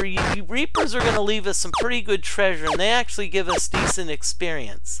remember, you Reapers are going to leave us some pretty good treasure, and they actually give us decent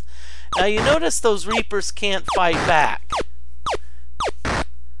experience. Now you notice those Reapers can't fight back.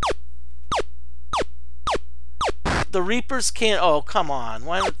 The Reapers can't... Oh, come on.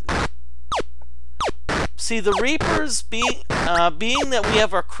 Why don't... See, the Reapers, being that we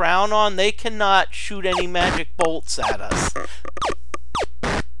have our crown on, they cannot shoot any magic bolts at us.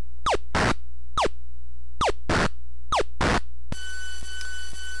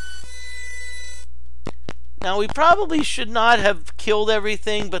 Now, we probably should not have killed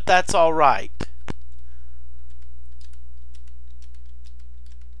everything, but that's all right.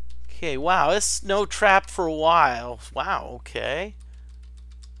 Okay, wow, it's no trap for a while. Wow, okay.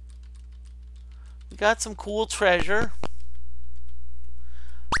 We got some cool treasure.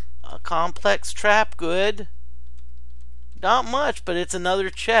 A complex trap, good. Not much, but it's another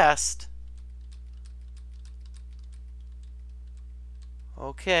chest.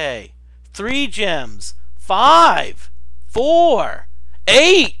 Okay. 3 gems. 5, 4,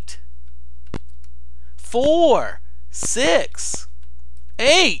 8, 4, 6,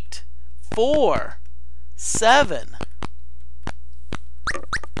 8, 4, 7.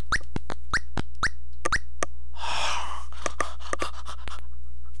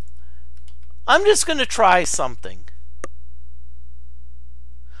 I'm just going to try something.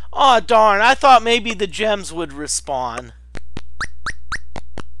 Aw, darn, I thought maybe the gems would respawn.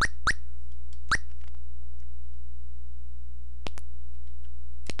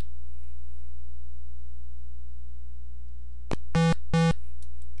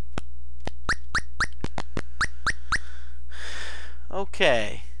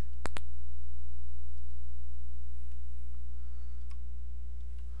 Okay.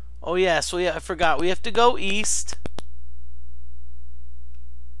 Oh yeah, so yeah, I forgot. We have to go east.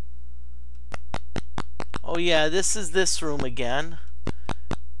 Oh yeah, this is this room again.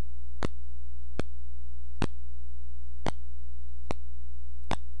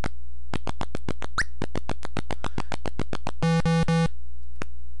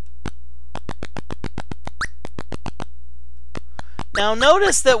 Now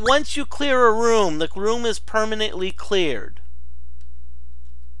notice that once you clear a room, the room is permanently cleared.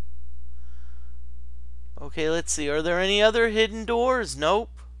 Okay, let's see. Are there any other hidden doors? Nope.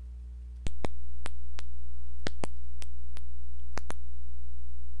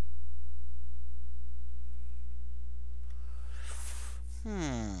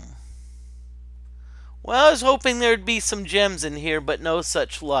 Well, I was hoping there'd be some gems in here, but no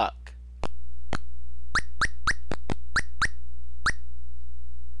such luck.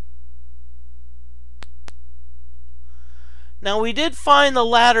 Now we did find the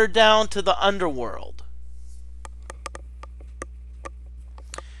ladder down to the underworld.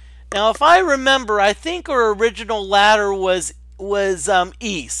 Now if I remember, I think our original ladder was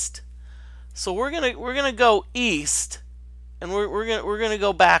east. So we're gonna go east, and we're gonna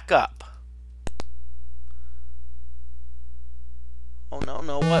go back up. Oh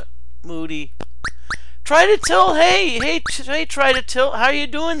no, what, Moody? Try to tilt. Hey, try to tilt. How are you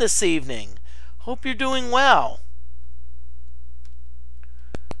doing this evening? Hope you're doing well.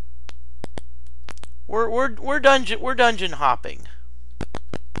 We're dungeon hopping.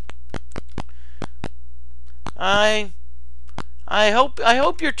 I hope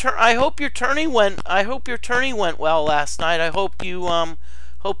your turning went well last night. I hope you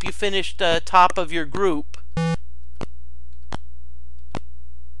finished top of your group.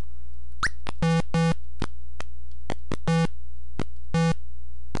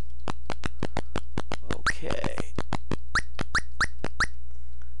 Okay.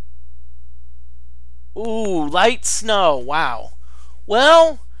 Ooh, light snow. Wow.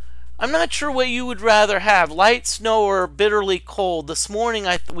 Well, I'm not sure what you would rather have, light snow or bitterly cold. This morning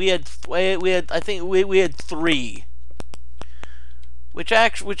we had 3, which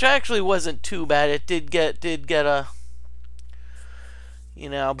actually wasn't too bad. It did get a, you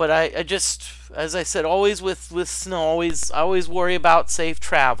know, but I just, as I said, always with snow, always worry about safe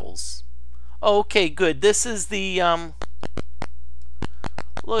travels. Okay, good. This is the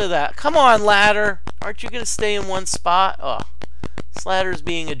look at that. Come on, ladder. Aren't you gonna stay in one spot? Oh. Slatter's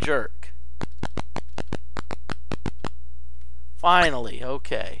being a jerk. Finally,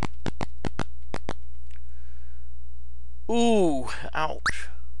 okay. Ooh, ouch.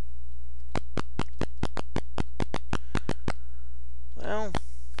 Well,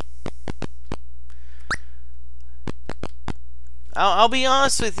 I'll be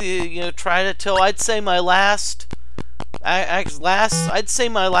honest with you. You know, try to tell. I'd say my last 3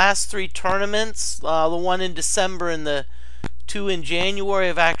 tournaments, the one in December and the 2 in January,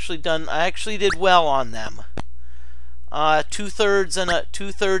 I actually did well on them. 2/3 and a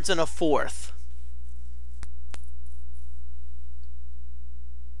 1/4.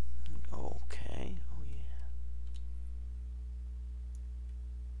 Okay. Oh yeah.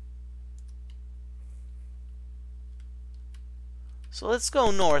 So let's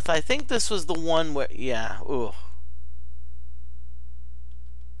go north. I think this was the one where, yeah. Ooh.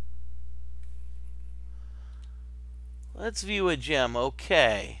 Let's view a gem.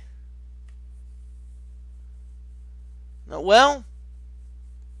 Okay. Well,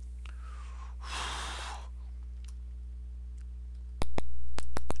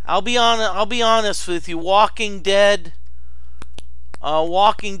 I'll be honest with you. Walking Dead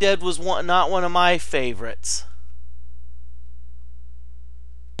was not one of my favorites.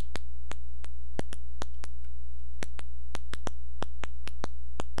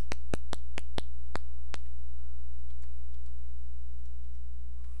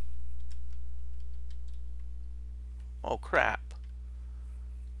 Oh, crap.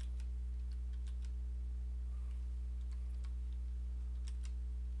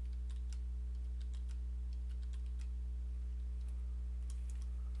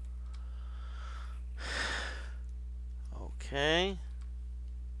 Okay.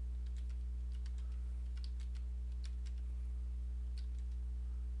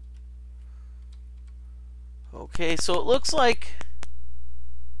 Okay, so it looks like...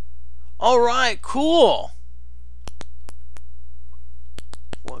 All right, cool.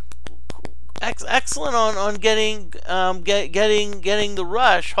 Excellent on getting getting the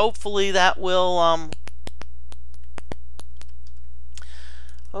rush. Hopefully that will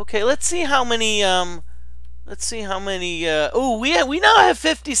okay, let's see how many oh, we now have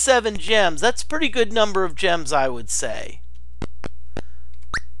 57 gems. That's a pretty good number of gems, I would say.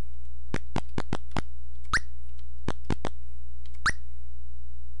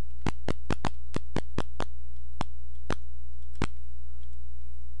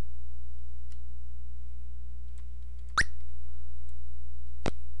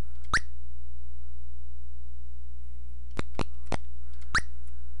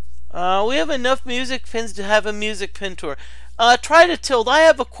 We have enough music pins to have a music pin tour. Try to tilt. I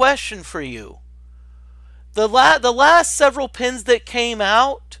have a question for you. The last several pins that came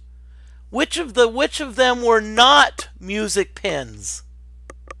out, which of them were not music pins?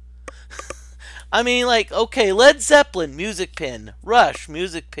 I mean, like, okay, Led Zeppelin, music pin. Rush,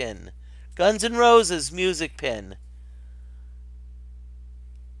 music pin. Guns N' Roses, music pin.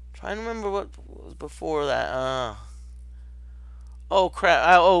 Trying to remember what was before that. Oh crap!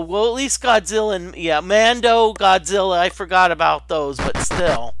 Oh well, at least Godzilla and yeah, Mando, Godzilla. I forgot about those, but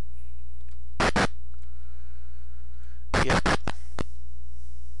still. Yep.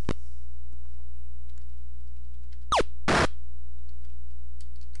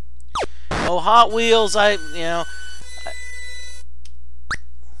 Hot Wheels, sorry,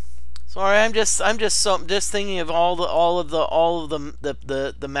 I'm just thinking of all of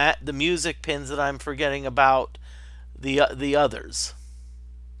the music pins that I'm forgetting about the others.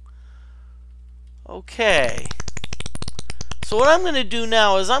 Okay. So what I'm going to do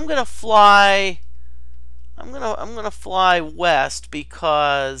now is I'm going to fly west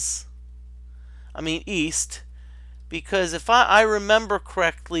because east, because if I remember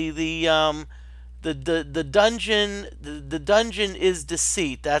correctly, the dungeon is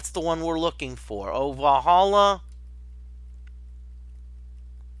Deceit. That's the one we're looking for. Oh, Valhalla.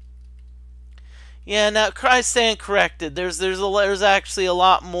 Yeah, now I stand corrected. There's actually a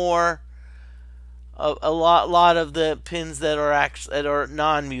lot more, a lot of the pins that are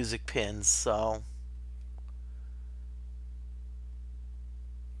non-music pins. So.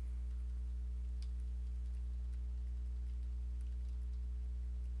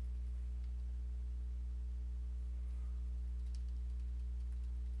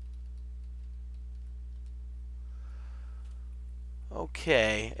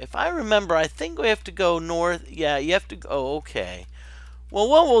 Okay, if I remember, I think we have to go north. Yeah, you have to go. Oh, okay. Well,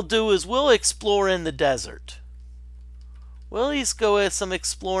 what we'll do is we'll explore in the desert. We'll at least go with some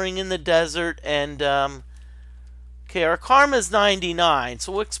exploring in the desert, and okay, our karma's 99,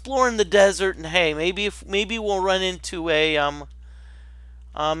 so we'll explore in the desert, and hey, maybe we'll run into a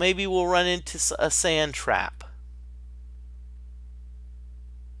sand trap,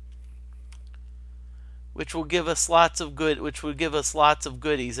 which will give us lots of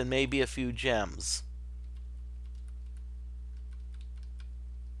goodies and maybe a few gems.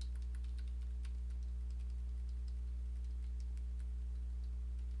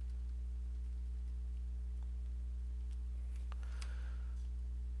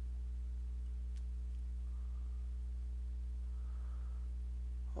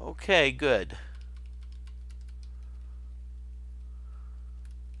 Okay, good.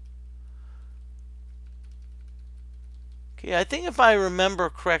 Okay, I think if I remember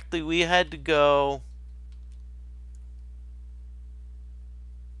correctly, we had to go.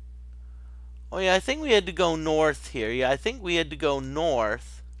 Oh yeah, I think we had to go north here. Yeah, I think we had to go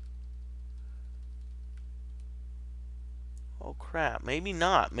north. Oh crap, maybe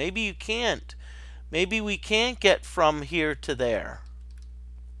not. Maybe you can't. Maybe we can't get from here to there.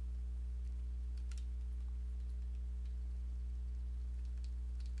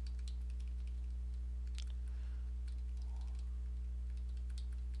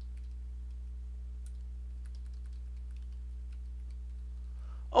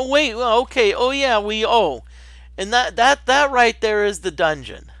 Oh wait, well, okay. Oh yeah, and that right there is the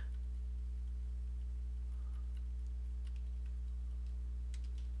dungeon.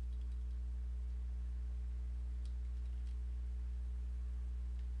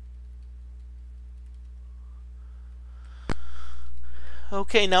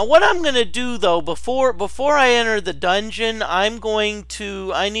 Okay, now what I'm going to do though, before I enter the dungeon, I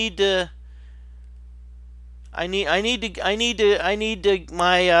need to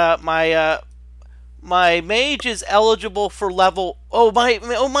my mage is eligible for level. Oh my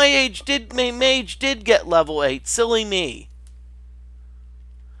mage did get level 8. Silly me.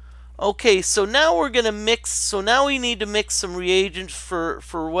 Okay, so now we're gonna mix. So now we need to mix some reagents for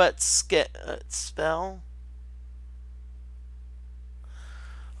what spell.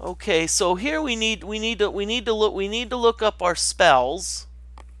 Okay, so here we need to look up our spells.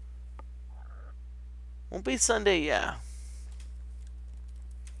 Won't be Sunday, yeah.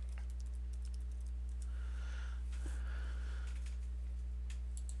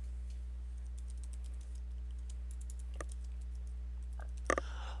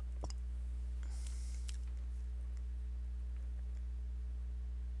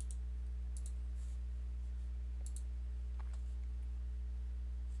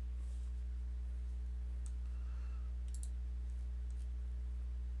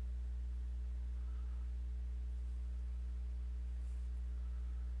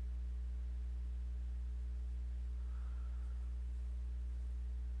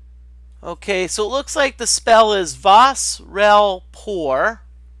 Okay, so it looks like the spell is Vas Rel Pour.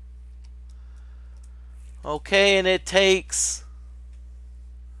 Okay, and it takes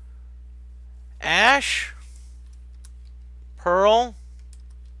Ash, Pearl,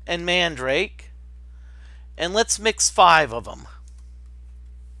 and Mandrake. And let's mix 5 of them.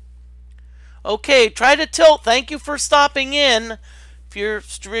 Okay, try to tilt. Thank you for stopping in. If you're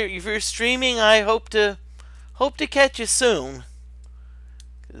streaming, I hope to catch you soon.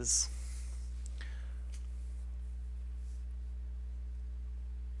 'Cause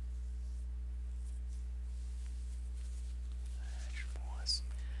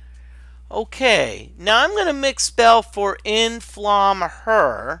Okay, now I'm going to mix spell for Inflam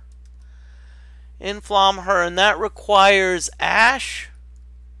Her. Inflam Her, and that requires Ash,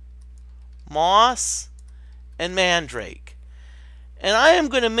 Moss, and Mandrake. And I am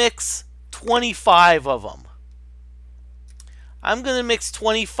going to mix 25 of them. I'm going to mix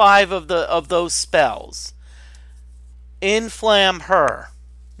 25 of those spells. Inflam Her.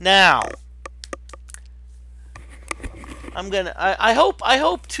 Now, I'm gonna. I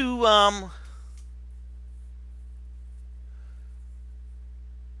hope to I'll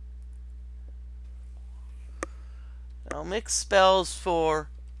mix spells for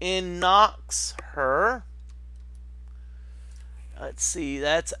Innox Her. Let's see.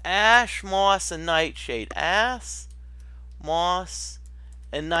 That's Ash, Moss, and Nightshade. Ash, Moss,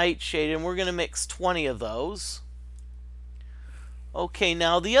 and Nightshade, and we're gonna mix 20 of those. Okay,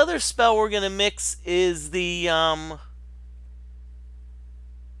 now the other spell we're gonna mix is the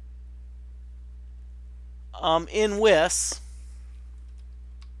Inwis,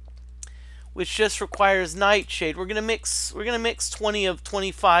 which just requires Nightshade. We're gonna mix 20 of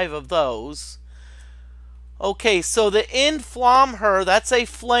 25 of those. Okay, so the Inflam Her, that's a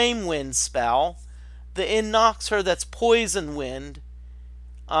Flame Wind spell. The Innox Her, that's Poison Wind.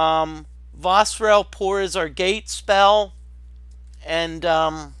 Vosrel Pour is our Gate spell, and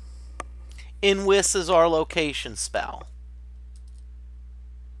Inwis is our Location spell.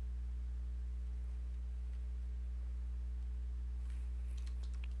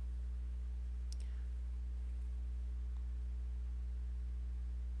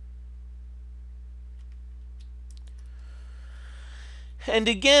 And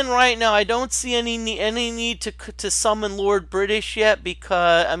again, right now, I don't see any need to summon Lord British yet,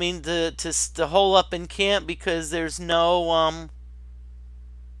 because I mean to hole up in camp, because there's no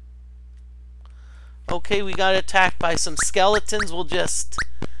Okay, we got attacked by some skeletons. We'll just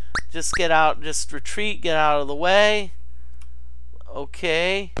get out, just retreat, get out of the way.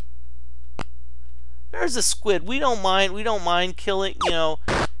 Okay. There's a squid. We don't mind killing,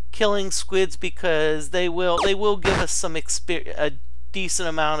 killing squids, because they will give us some a decent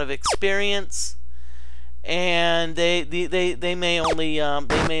amount of experience, and they may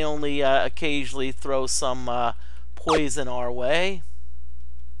only occasionally throw some poison our way.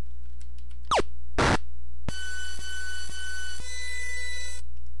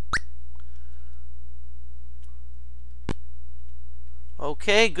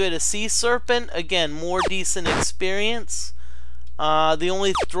 Okay, good. A sea serpent, again, more decent experience. The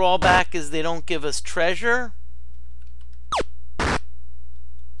only drawback is they don't give us treasure.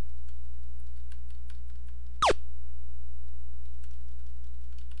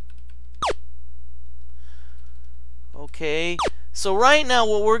 Okay, so right now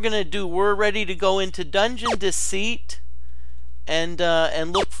what we're gonna do, we're ready to go into Dungeon Deceit and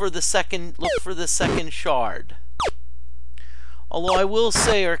look for the second shard. Although I will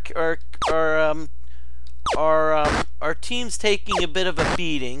say our team's taking a bit of a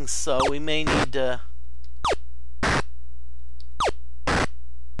beating, so we may need to.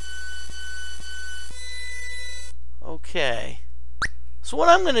 Okay. So what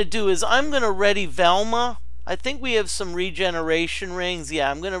I'm going to do is I'm going to ready Velma. I think we have some regeneration rings. Yeah,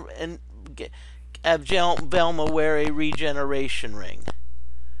 I'm going to have Velma wear a regeneration ring.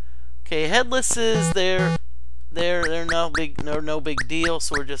 Okay, headlesses, they're no big deal,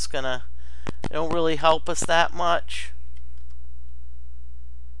 so we're just gonna, they don't really help us that much.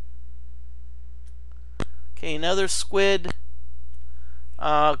 Okay, another squid.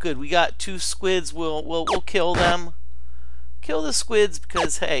 Good, we got 2 squids. We'll kill them. Kill the squids,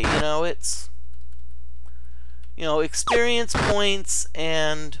 because hey, it's experience points,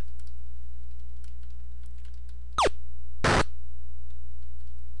 and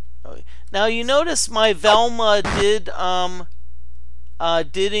now you notice my Velma did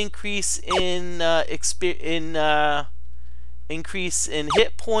increase in increase in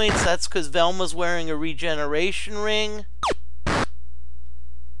hit points. That's because Velma's wearing a regeneration ring.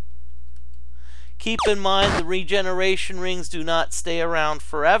 Keep in mind, the regeneration rings do not stay around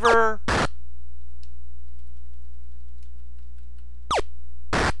forever.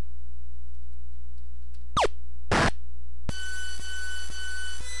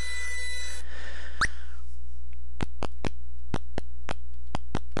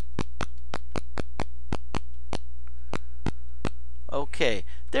 Okay,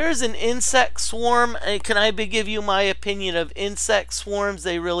 there's an insect swarm. Can I give you my opinion of insect swarms?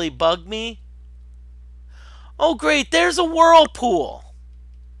 They really bug me. Oh great, there's a whirlpool.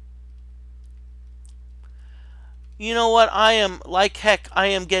 You know what? I am, like heck, I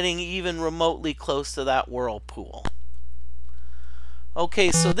am getting even remotely close to that whirlpool.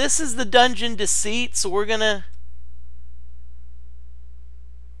 Okay, so this is the dungeon deceit, so we're gonna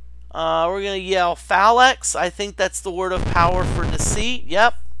yell Phalanx. I think that's the word of power for deceit.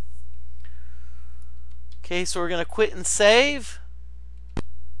 Yep. Okay, so we're gonna quit and save.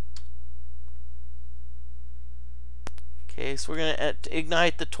 Okay, so we're gonna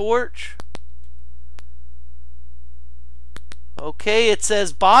ignite the torch. Okay, it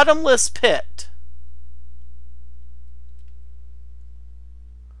says bottomless pit.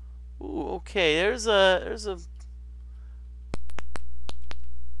 Ooh, okay, there's a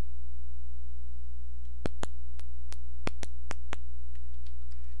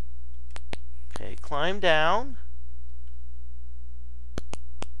okay, climb down.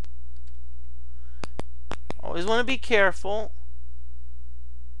 Always want to be careful.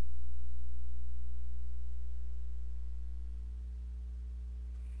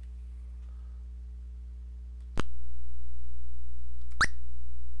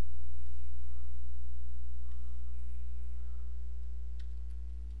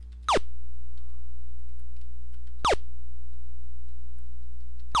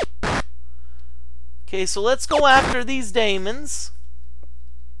 Okay, so let's go after these daemons.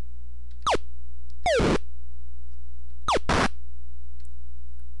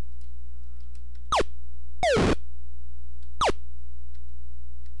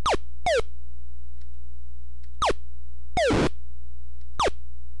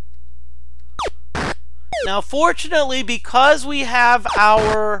 Now, fortunately, because we have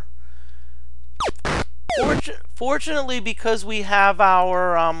our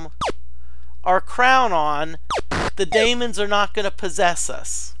our crown on, the daemons are not going to possess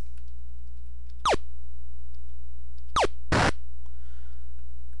us.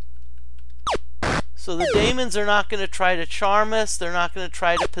 So the daemons are not going to try to charm us. They're not going to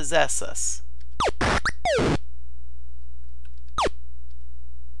try to possess us.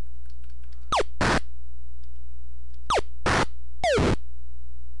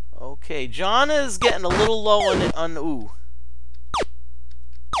 Okay, John is getting a little low on ooh.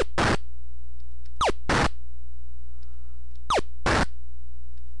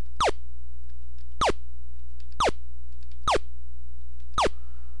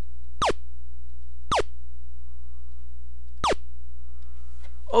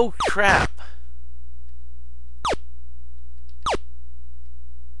 Oh crap.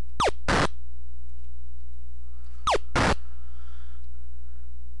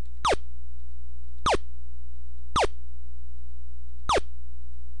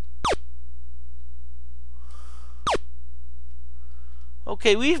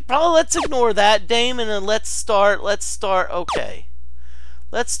 Okay, let's ignore that daemon and let's start, okay.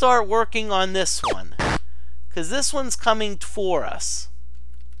 Let's start working on this one, because this one's coming for us.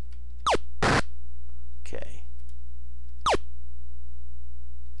 Okay.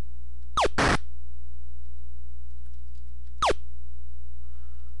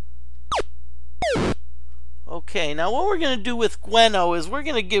 Okay, now what we're going to do with Gweno is we're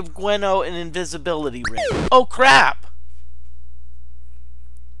going to give Gweno an invisibility ring. Oh crap!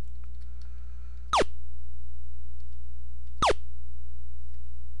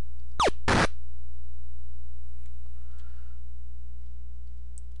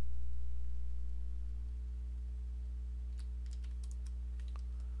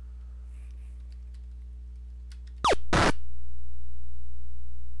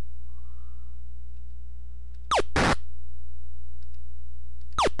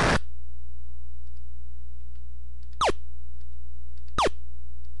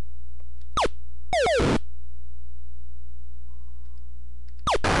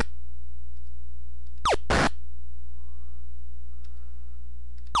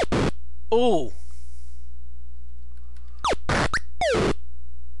 Oh.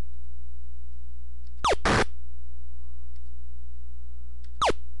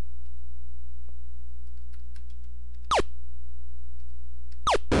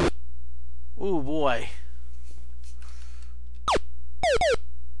 Oh boy.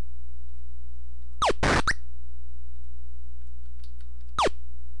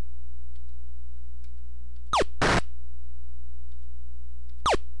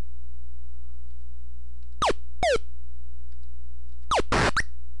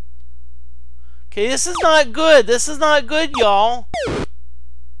 Okay, this is not good. This is not good, y'all.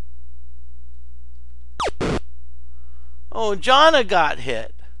 Oh, Jonna got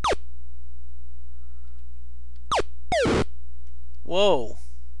hit. Whoa.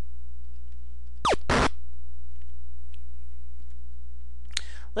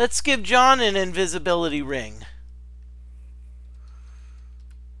 Let's give John an invisibility ring.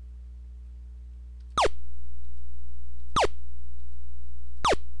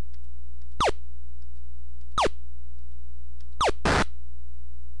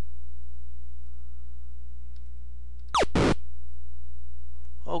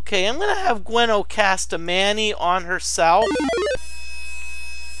 Okay, I'm going to have Gwenno cast a Manny on herself.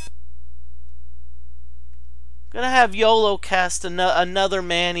 I'm going to have YOLO cast another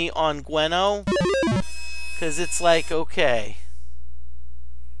Manny on Gwenno. Because it's like, okay.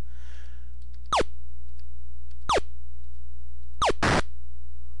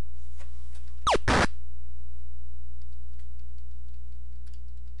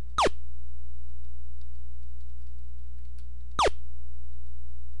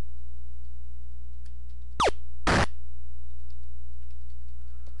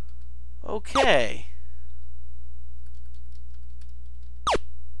 Okay.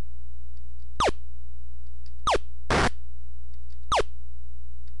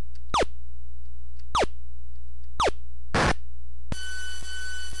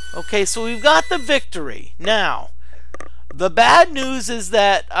 Okay, so we've got the victory. Now, the bad news is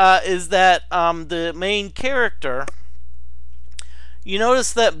that the main character. You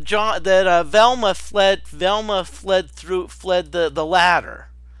notice that Velma fled the ladder.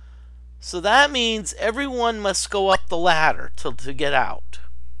 So that means everyone must go up the ladder to get out.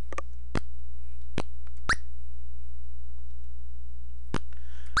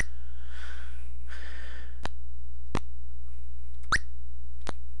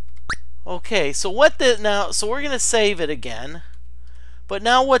 Okay, so so we're going to save it again. But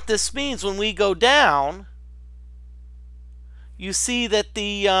now what this means, when we go down, you see that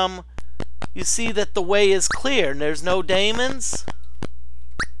the way is clear and there's no daemons.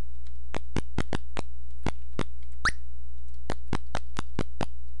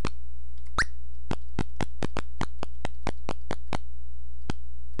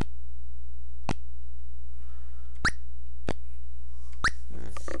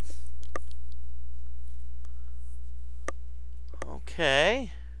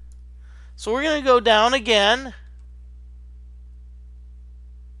 Okay. So we're going to go down again.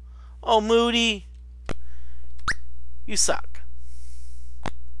 Oh, Moody, you suck.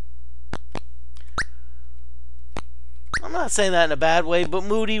 I'm not saying that in a bad way, but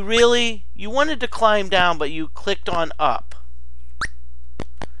Moody, really? You wanted to climb down, but you clicked on up.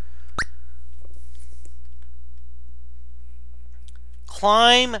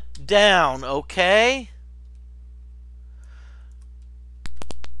 Climb down, okay?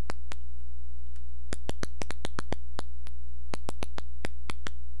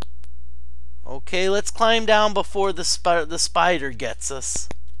 Okay, let's climb down before the spider gets us.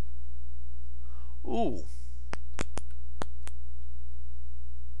 Ooh.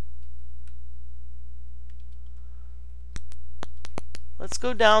 Let's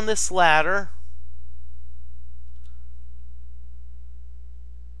go down this ladder.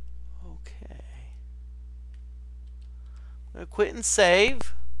 Okay. I'm going to quit and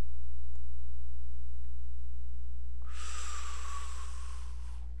save.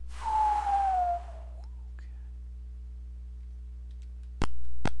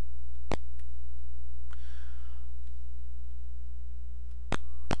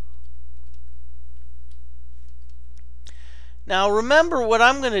 Now remember what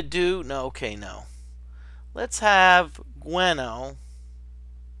I'm going to do. No, okay, no. Let's have Gwenno.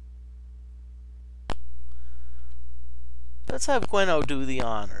 Let's have Gwenno do the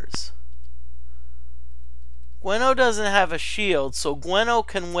honors. Gwenno doesn't have a shield, so Gwenno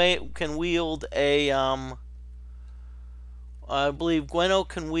can wield a I believe Gwenno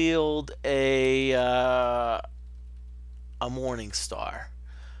can wield a Morning Star.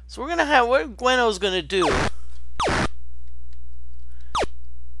 So we're gonna have what Gwenno's gonna do.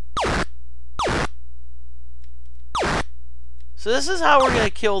 So this is how we're going to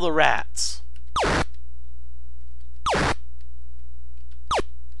kill the rats.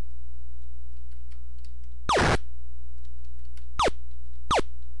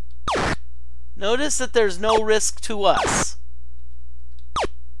 Notice that there's no risk to us.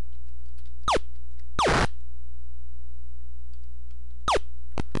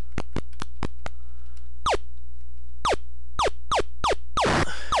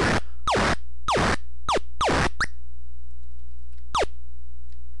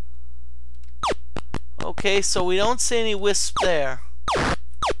 Okay, so we don't see any wisp there.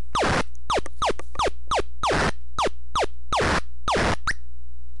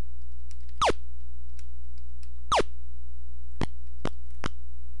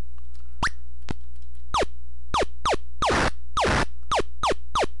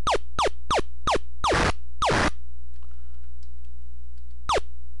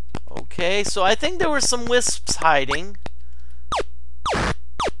 Okay, so I think there were some wisps hiding.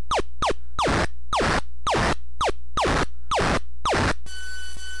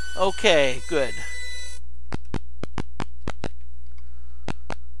 Okay, good.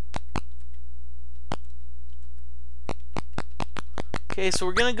 Okay, so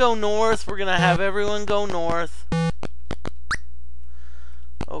we're going to go north. We're going to have everyone go north.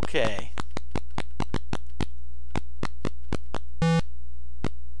 Okay.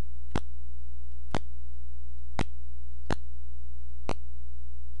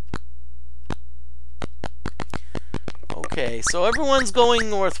 Okay, so everyone's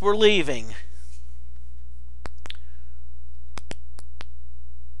going north. We're leaving.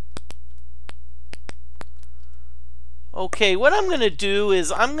 Okay, what I'm going to do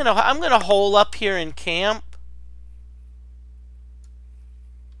is I'm going to hole up here in camp.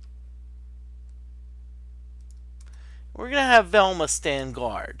 We're going to have Velma stand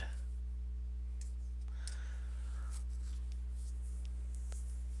guard.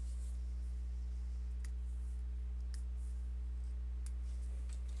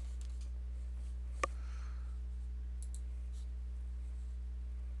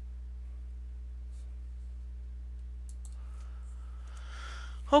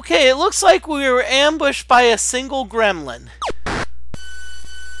 Okay, it looks like we were ambushed by a single gremlin.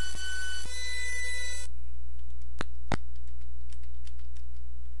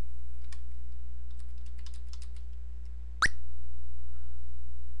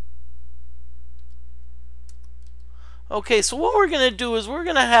 Okay, so what we're going to do is we're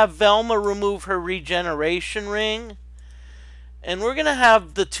going to have Velma remove her regeneration ring. And we're going to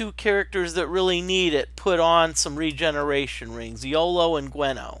have the two characters that really need it put on some regeneration rings, Yolo and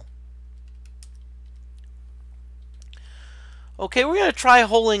Gweno. Okay, we're going to try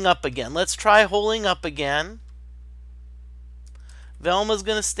holing up again. Let's try holing up again. Velma's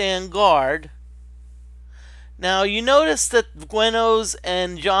going to stand guard. Now, you notice that Gweno's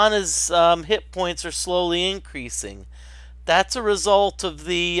and Janna's hit points are slowly increasing. That's a result of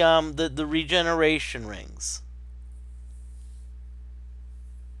the regeneration rings.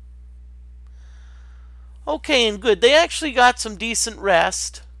 Okay, and good. They actually got some decent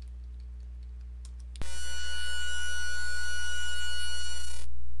rest.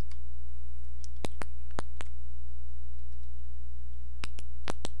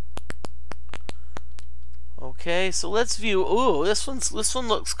 Okay, so let's view. Ooh, this one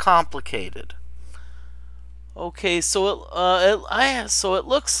looks complicated. Okay, so it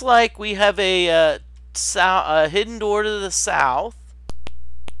looks like we have a hidden door to the south.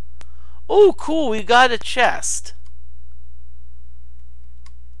 Oh, cool, we got a chest.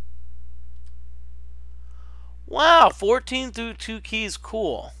 Wow, 14 through 2 keys,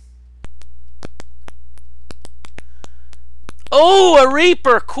 cool. Oh, a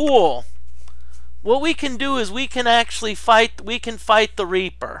Reaper, cool. What we can do is we can actually fight the Reaper. We can fight the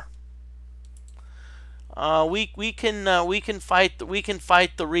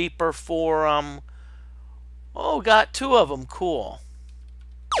Reaper for oh, got 2 of them, cool.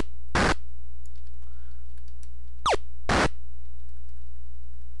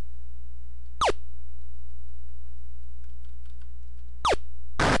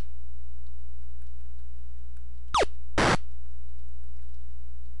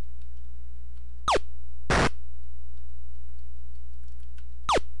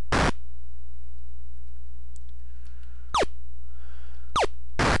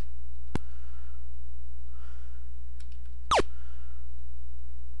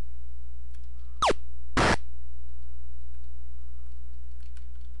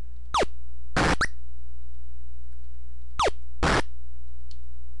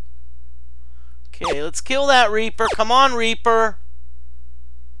 Okay, let's kill that Reaper. Come on, Reaper.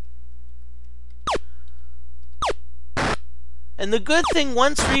 And the good thing,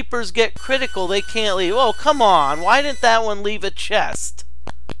 once Reapers get critical, they can't leave. Oh, come on. Why didn't that one leave a chest?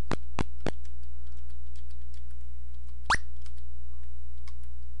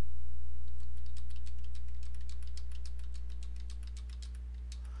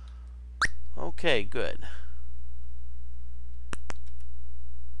 Okay, good.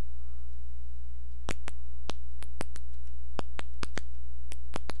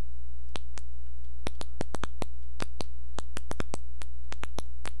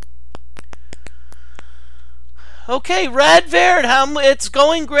 Okay, Radverd, it's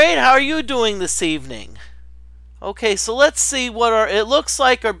going great. How are you doing this evening? Okay, so let's see what it looks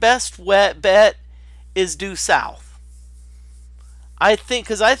like our best bet is due south. I think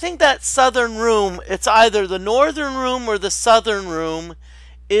that southern room, it's either the northern room or the southern room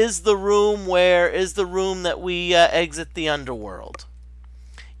is the room that we exit the underworld.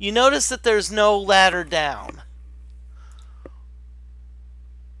 You notice that there's no ladder down.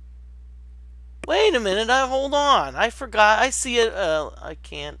 Wait a minute, hold on. I forgot. I see it. I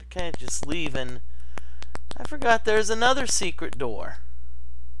can't just leave, and I forgot there's another secret door.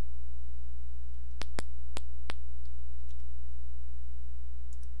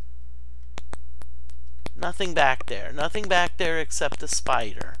 Nothing back there. Nothing back there except a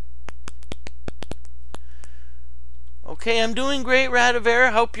spider. Okay, I'm doing great,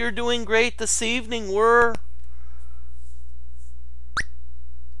 Radivera. Hope you're doing great this evening.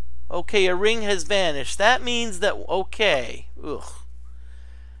 Okay, a ring has vanished. That means that, okay. Ugh.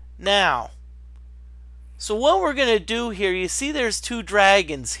 Now, so what we're going to do here, you see there's 2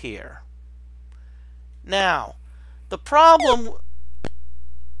 dragons here. Now, the problem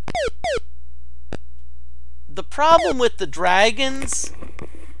with the dragons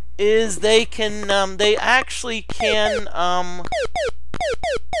is they actually can,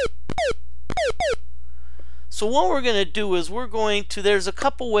 so what we're going to do is there's a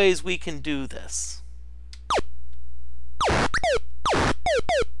couple ways we can do this.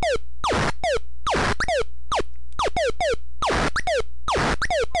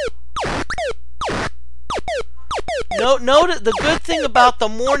 Note the good thing about the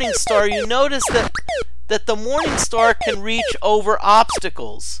Morning Star, you notice that the Morning Star can reach over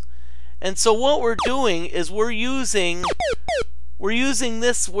obstacles. And so what we're doing is we're using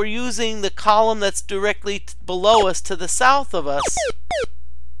the column that's directly below us to the south of us.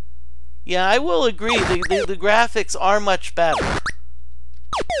 Yeah, I will agree, the graphics are much better.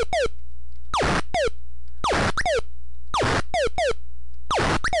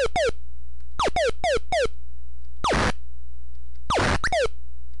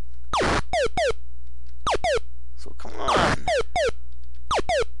 So come on.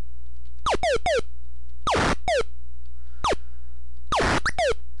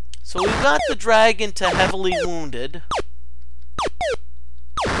 So we've got the dragon to heavily wounded.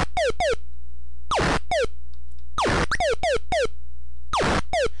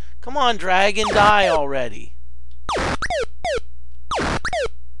 Come on, dragon, die already.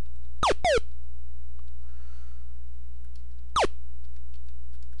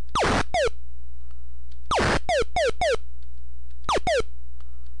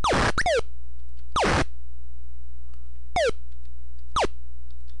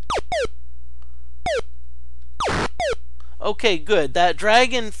 Okay, good. That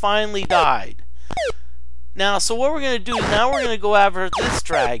dragon finally died. Now, so what we're going to do is now we're going to go after this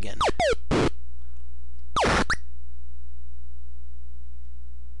dragon.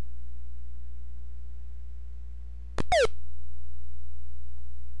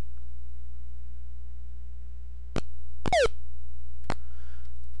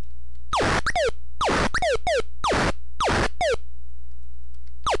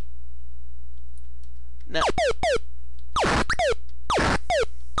 Now,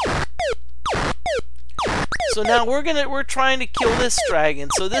 so now we're trying to kill this dragon.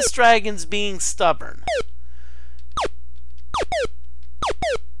 So this dragon's being stubborn.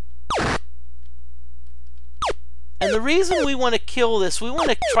 And the reason we want to kill this, we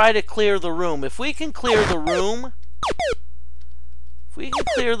want to try to clear the room. If we can clear the room,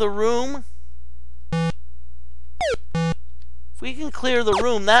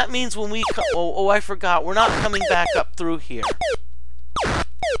 that means when we oh, I forgot, we're not coming back up through here.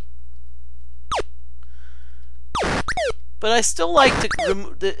 But I still like to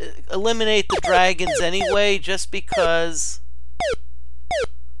eliminate the dragons anyway, just because.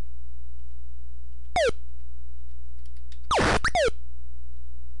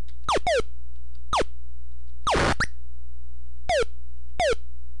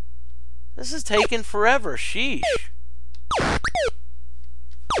 This is taking forever, sheesh.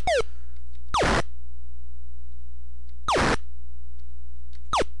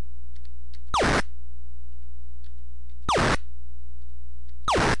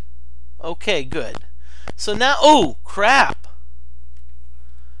 Okay, good. So now, oh, crap.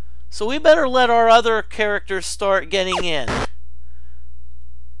 So we better let our other characters start getting in.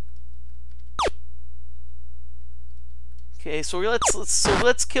 Okay, so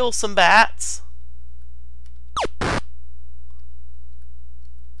let's kill some bats.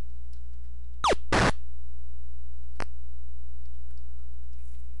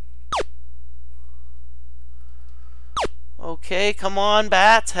 Okay, come on,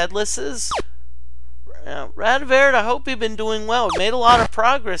 bats, headlesses. Radivera, I hope you've been doing well. We made a lot of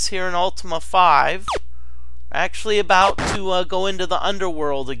progress here in Ultima 5. We're actually about to go into the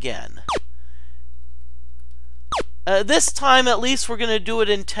underworld again. This time, at least, we're going to do it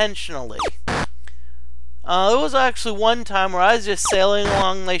intentionally. There was actually one time where I was just sailing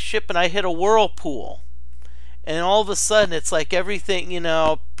along my ship and I hit a whirlpool. And all of a sudden, it's like everything, you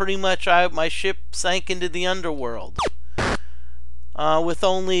know, pretty much my ship sank into the underworld. With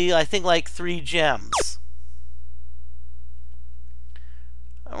only, I think, like 3 gems.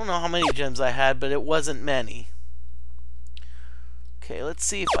 I don't know how many gems I had, but it wasn't many. Okay, let's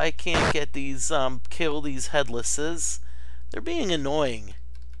see if I can't get these, kill these headlesses. They're being annoying.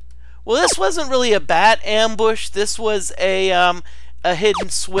 Well, this wasn't really a bat ambush. This was a hidden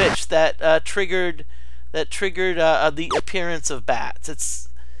switch that triggered the appearance of bats. It's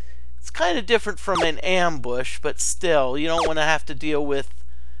kind of different from an ambush, but still, you don't want to have to deal with,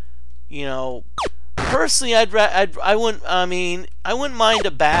 you know. Personally, I wouldn't mind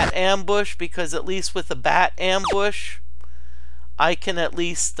a bat ambush, because at least with a bat ambush, I can at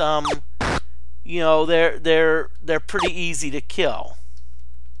least you know, they're pretty easy to kill.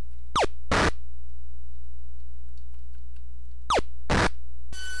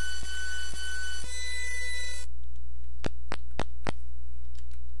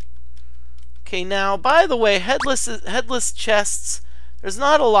 Okay, now, by the way, headless chests, there's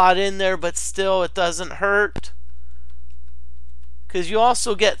not a lot in there, but still, it doesn't hurt. Because you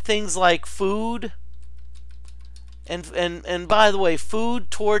also get things like food. And by the way, food,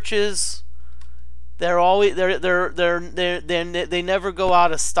 torches, they're always they never go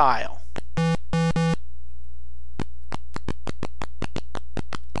out of style.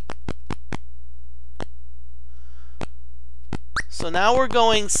 So now we're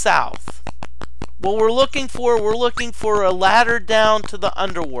going south. What we're looking for a ladder down to the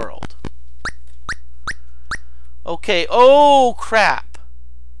underworld. Okay, oh crap.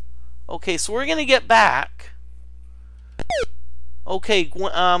 Okay, so we're gonna get back. Okay,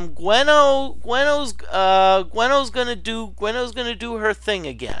 Gwenno's gonna do her thing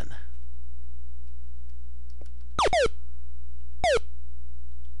again.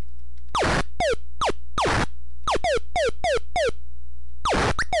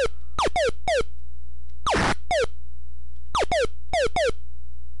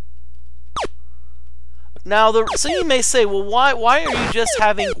 Now, so you may say, well, why are you just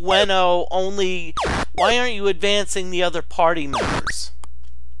having Gwenno only? Why aren't you advancing the other party members?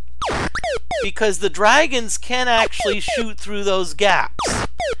 Because the dragons can actually shoot through those gaps.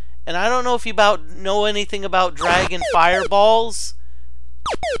 And I don't know if you know anything about dragon fireballs.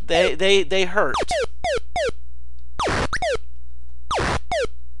 They hurt.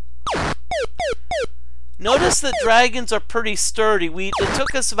 Notice that dragons are pretty sturdy. It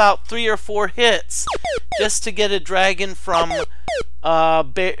took us about 3 or 4 hits just to get a dragon from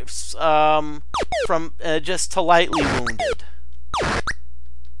just to lightly wounded.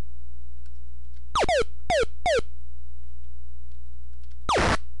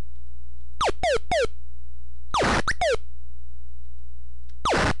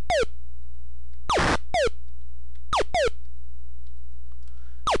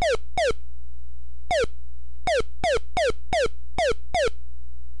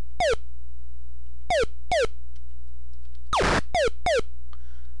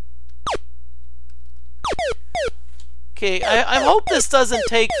 Okay, I hope this doesn't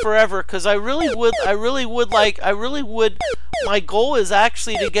take forever, because I really would, my goal is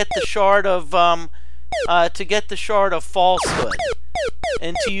actually to get the shard of, falsehood,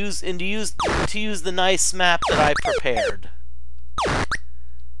 and to use the nice map that I prepared.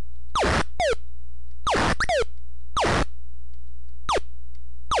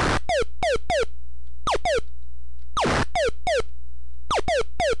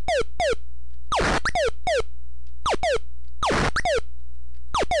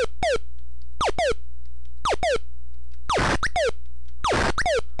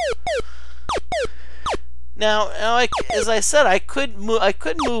 Now, as I said, I could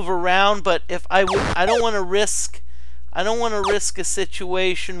move around, but if I don't want to risk a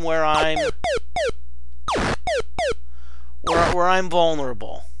situation where I'm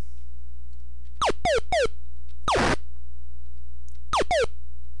vulnerable.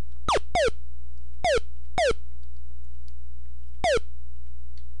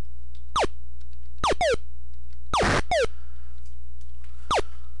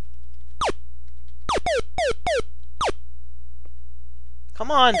 Come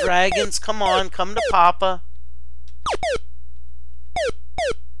on, dragons, come on, come to Papa.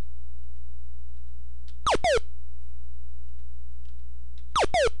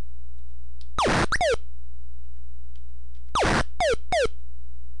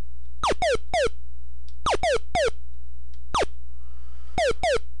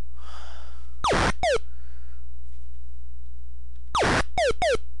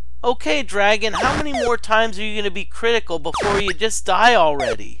 Okay, dragon, how many more times are you going to be critical before you just die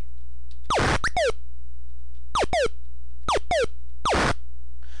already?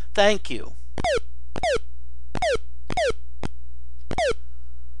 Thank you.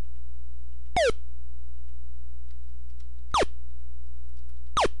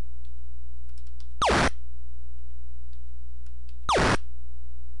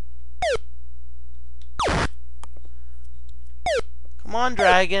 Come on,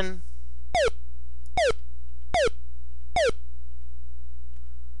 dragon.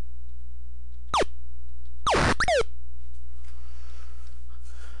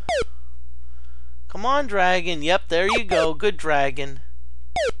 Come on, dragon. Yep, there you go. Good dragon.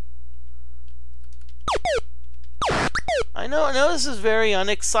 I know this is very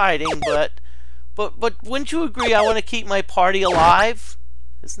unexciting, but wouldn't you agree I want to keep my party alive?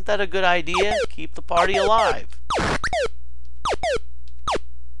 Isn't that a good idea? Keep the party alive.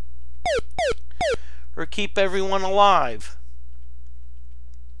 Or keep everyone alive.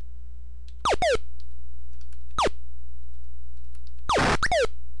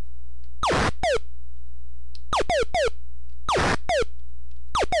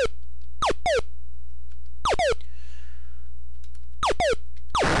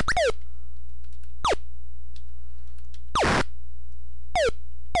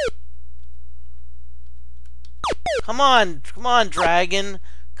 Come on, dragon.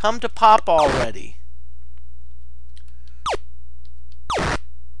 Come to pop already.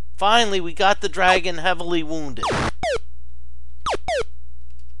 Finally, we got the dragon heavily wounded.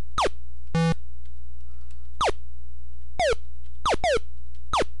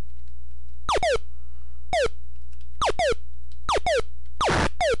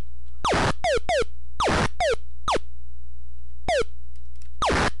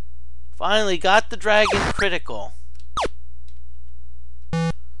 Finally, got the dragon critical.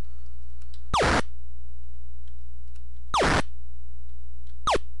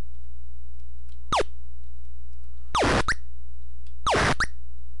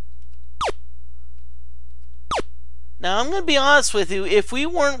 Now, I'm going to be honest with you. If we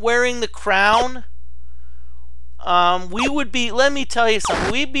weren't wearing the crown, we would be, let me tell you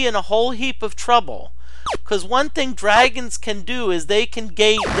something, we'd be in a whole heap of trouble. Because one thing dragons can do is they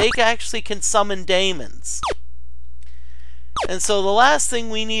actually can summon daemons. And so the last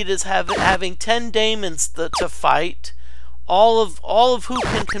thing we need is having 10 daemons to fight, all of who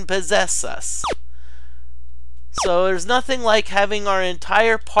can possess us. So there's nothing like having our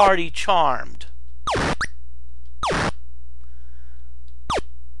entire party charmed.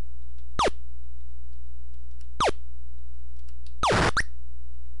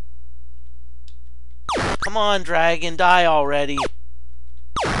 Come on, dragon, die already.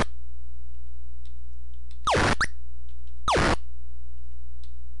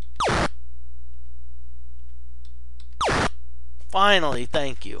 Finally,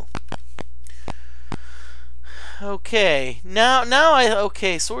 thank you. Okay,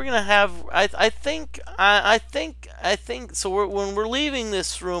 okay, so we're gonna have, I think, so when we're leaving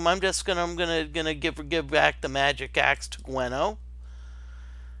this room, I'm gonna give back the magic axe to Gwenno.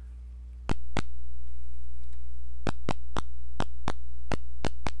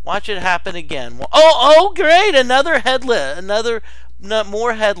 Watch it happen again. Oh, great! Another headless,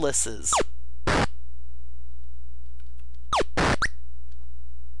 more headlesses.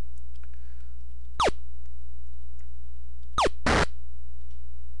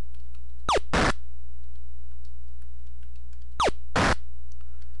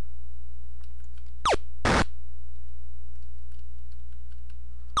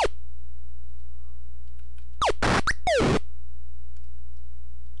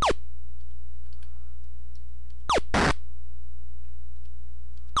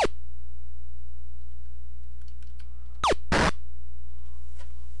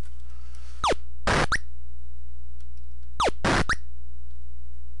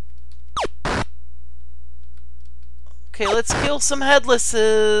 Okay, let's kill some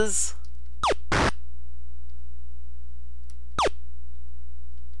headlesses.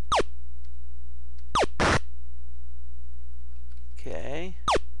 Okay.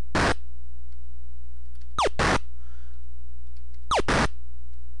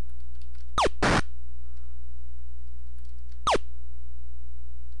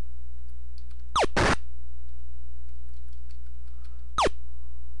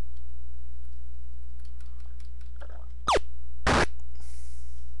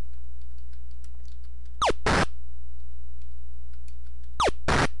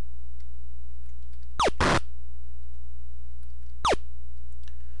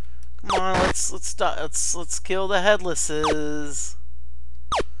 Come on, let's kill the headlesses.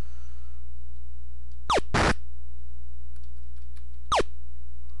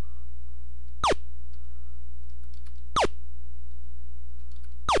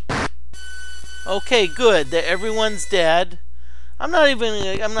 Okay, good. Everyone's dead. I'm not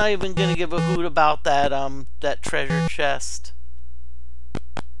even gonna give a hoot about that treasure chest.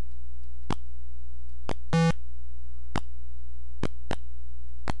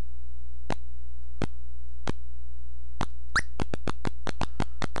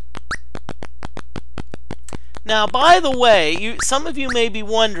 Now, by the way, some of you may be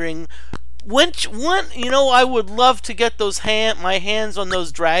wondering, which one, I would love to get my hands on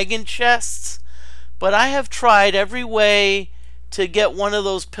those dragon chests, but I have tried every way to get one of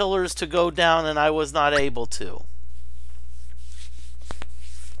those pillars to go down, and I was not able to.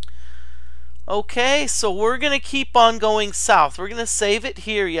 Okay, so we're going to keep on going south. We're going to save it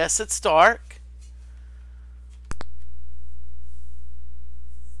here. Yes, it's dark.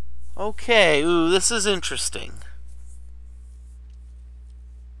 Okay, ooh, this is interesting.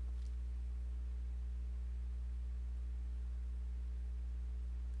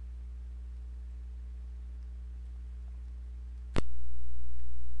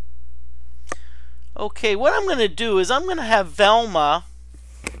 Okay, what I'm going to do is I'm going to have Velma.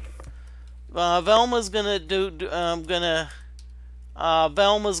 Velma's going to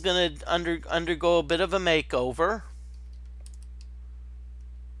undergo a bit of a makeover.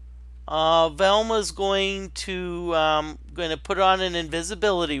 Velma's going to put on an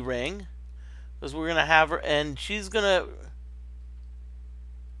invisibility ring, because we're going to have her, and she's going to.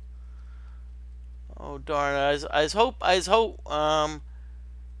 Oh darn!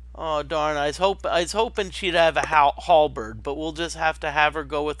 Oh darn! I was hoping she'd have a halberd, but we'll just have to have her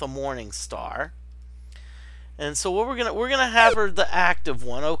go with a morning star. And so what we're gonna have her the active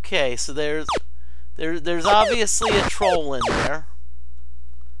one. Okay, so there's obviously a troll in there.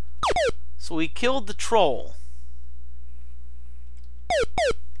 So we killed the troll.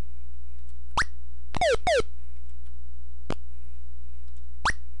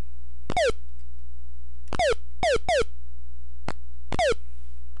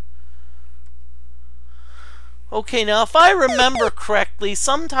 Okay, now if I remember correctly,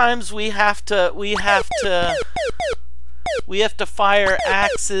 sometimes we have to fire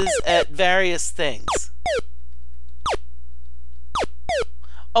axes at various things.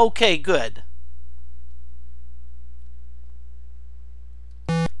 Okay, good.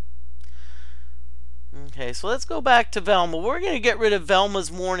 Okay, so let's go back to Velma. We're going to get rid of Velma's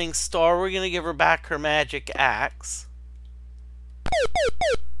Morning Star. We're going to give her back her magic axe.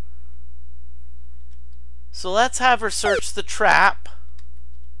 So let's have her search the trap.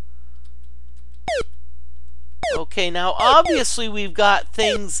 Okay, now obviously we've got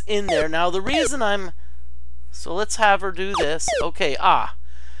things in there. Now the reason so let's have her do this. Okay,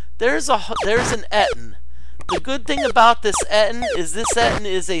 there's an Etten. The good thing about this Etten is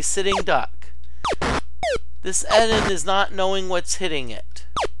a sitting duck. This Etten is not knowing what's hitting it.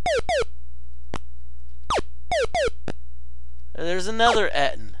 There's another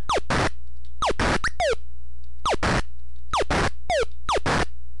Etten.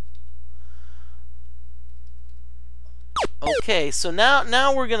 Okay, so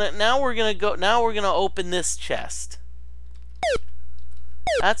now we're gonna open this chest.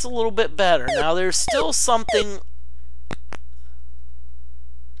 That's a little bit better. Now there's still something.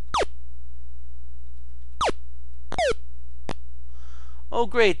 Oh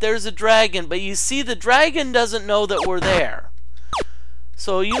great, there's a dragon, but you see the dragon doesn't know that we're there.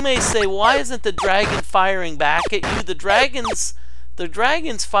 So you may say, why isn't the dragon firing back at you? The dragon's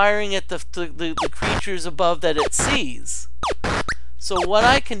firing at the creatures above that it sees. So what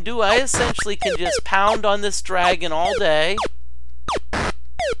I can do, I essentially can just pound on this dragon all day.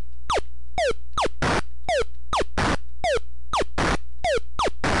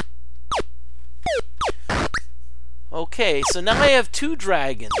 Okay, so now I have two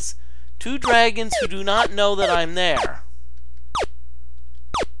dragons. Two dragons who do not know that I'm there.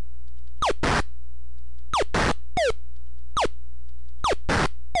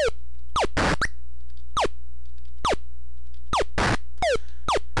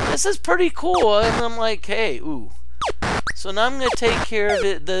 This is pretty cool, and I'm like, hey, ooh. So now I'm gonna take care of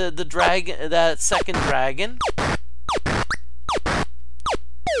it, the dragon, that second dragon,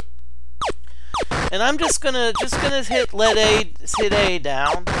 and I'm just gonna hit A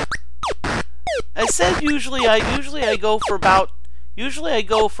down. I said usually I go for about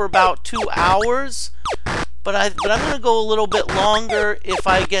 2 hours, but I'm gonna go a little bit longer if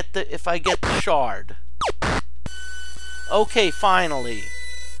I get the shard. Okay, finally.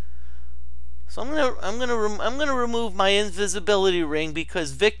 So I'm gonna remove my invisibility ring,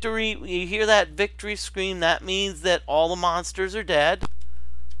 because victory. You hear that victory scream? That means that all the monsters are dead.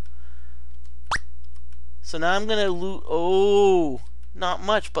 So now I'm gonna loot. Oh, not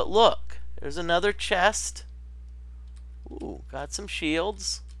much, but look, there's another chest. Ooh, got some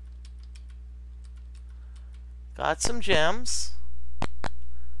shields. Got some gems.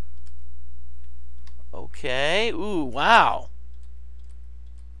 Okay. Ooh, wow.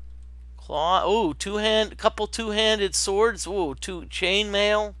 Claw. Ooh, couple two-handed swords. Ooh,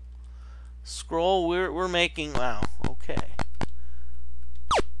 chainmail. Scroll. We're making. Wow. Okay.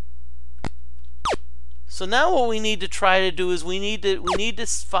 So now what we need to try to do is we need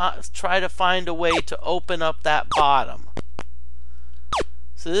to try to find a way to open up that bottom.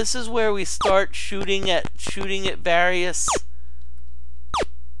 So this is where we start shooting at various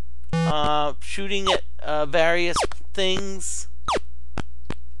various things.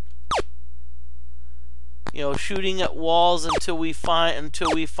 You know, shooting at walls until we find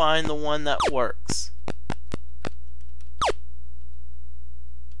the one that works.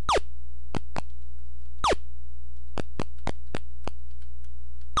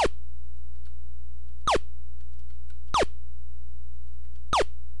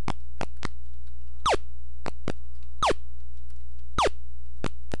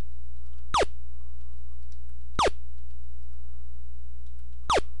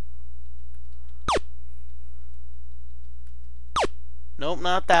 Nope,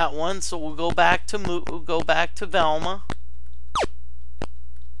 not that one. So we'll go back to Velma.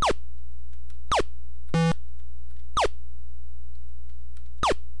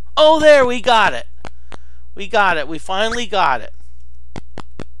 Oh, there, we got it. We got it. We finally got it.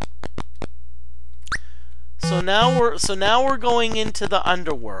 So now we're going into the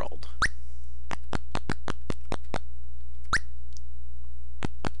underworld.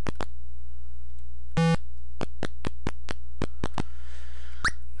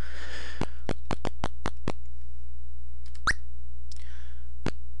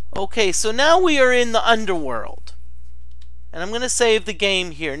 Okay, so now we are in the underworld. And I'm going to save the game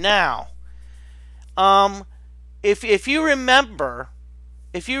here. Now, if you remember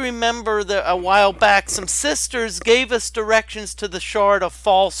a while back, some sisters gave us directions to the Shard of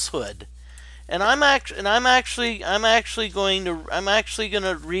Falsehood. And I'm actually going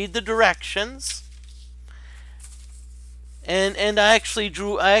to read the directions. And I actually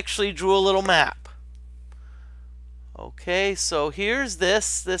drew a little map. Okay, so here's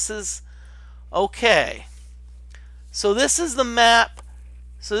this. This is okay. So this is the map.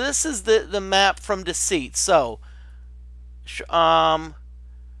 So this is the map from Deceit. So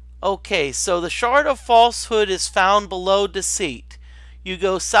okay, so the Shard of Falsehood is found below Deceit. You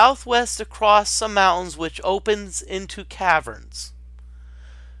go southwest across some mountains which opens into caverns.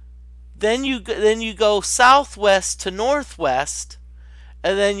 Then you go southwest to northwest,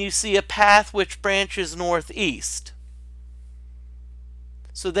 and then you see a path which branches northeast.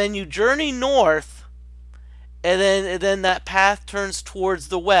 So then you journey north, and then that path turns towards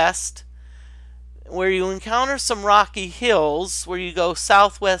the west, where you encounter some rocky hills where you go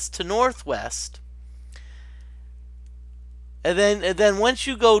southwest to northwest. And then once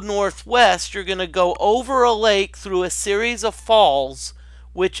you go northwest, you're going to go over a lake through a series of falls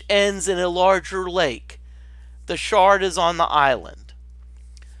which ends in a larger lake. The Shard is on the island.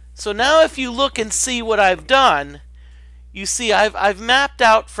 So now if you look and see what I've done, you see I've mapped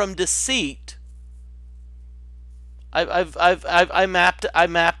out from Deceit. I mapped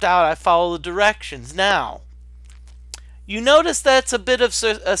out. I follow the directions. Now, you notice that's a bit of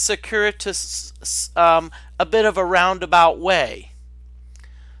a circuitous, a bit of a roundabout way.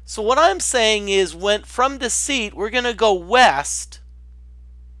 So what I'm saying is, from Deceit, we're gonna go west,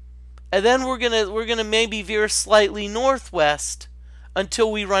 and then we're gonna maybe veer slightly northwest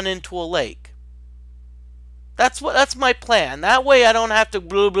until we run into a lake. That's my plan. That way I don't have to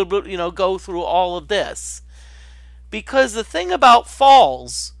go through all of this. Because the thing about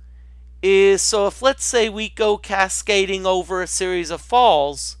falls is, so if let's say we go cascading over a series of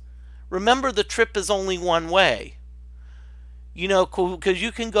falls, remember the trip is only one way. You know, because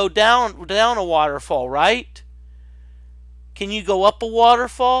you can go down a waterfall, right? Can you go up a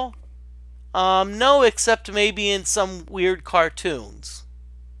waterfall? No, except maybe in some weird cartoons.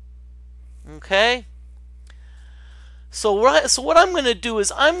 Okay? So what I'm going to do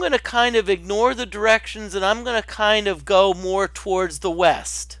is I'm going to kind of ignore the directions, and I'm going to kind of go more towards the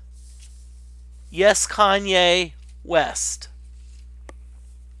west. Yes, Kanye, west.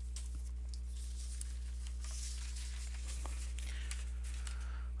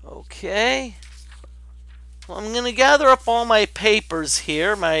 Okay. Well, I'm going to gather up all my papers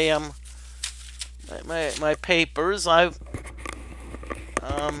here. My papers.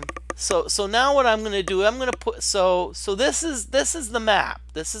 So now what I'm going to do, I'm going to put, so this is the map.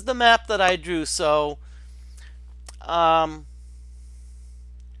 This is the map that I drew. So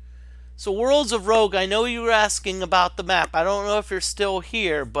Worlds of Rogue, I know you were asking about the map. I don't know if you're still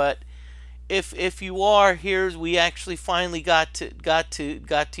here, but if you are here, we actually finally got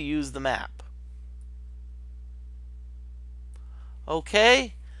to use the map.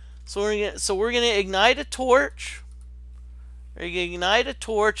 Okay? So we're gonna ignite a torch. We're going to ignite a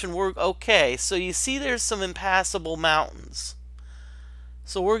torch and we're okay. So you see there's some impassable mountains.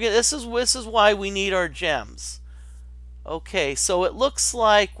 So we're gonna, this is why we need our gems. Okay, so it looks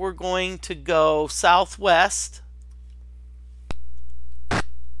like we're going to go southwest.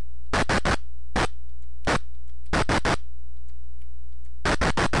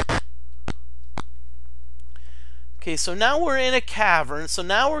 Okay, so now we're in a cavern. So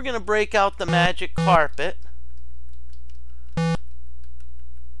now we're going to break out the magic carpet.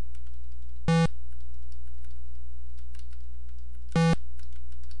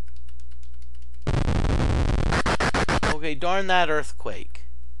 Okay, darn that earthquake.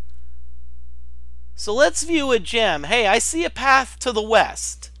 So let's view a gem. Hey, I see a path to the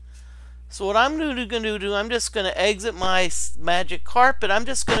west. So what I'm going to do, I'm just going to exit my magic carpet. I'm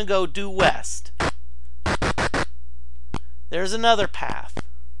just going to go due west. There's another path.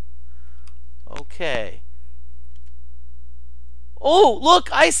 Okay. Oh, look,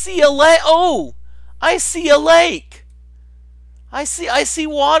 I see a lake. Oh, I see a lake. I see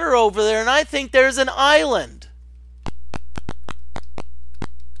water over there, and I think there's an island.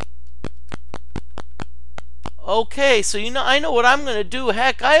 Okay, so I know what I'm going to do.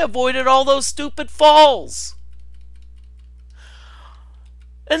 Heck, I avoided all those stupid falls.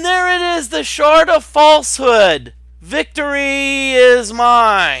 And there it is, the Shard of Falsehood. Victory is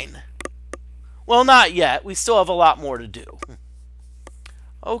mine. Well, not yet. We still have a lot more to do.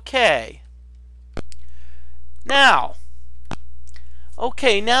 Okay. Now.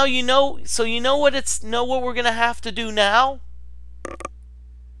 Okay, now you know. So you know what we're gonna have to do now?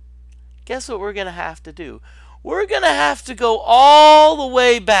 Guess what we're gonna have to do? We're gonna have to go all the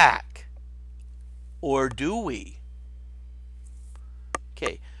way back. Or do we?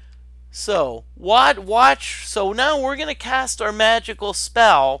 Okay. So, watch. So now we're going to cast our magical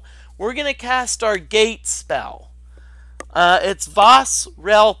spell. We're going to cast our gate spell. It's Vas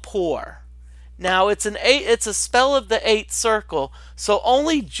Rel Por. Now it's a spell of the 8th circle, so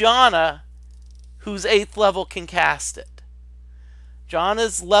only Jana, who's 8th level, can cast it.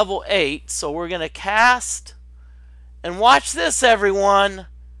 Jana's level 8, so we're going to cast, and watch this, everyone.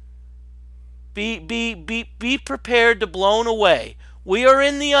 Be prepared to blown away. We are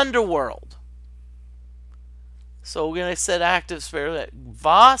in the underworld. So we're going to set active spirit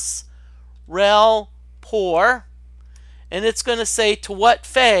Vas Rel Por, and it's going to say to what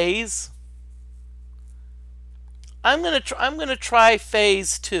phase. I'm going to try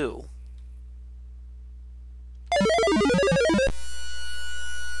phase 2.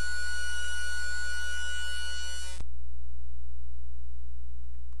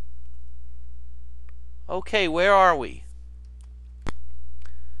 Okay, where are we?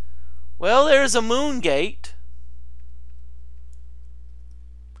 Well, there's a moon gate.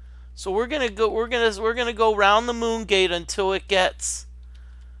 So we're gonna go around the moon gate until the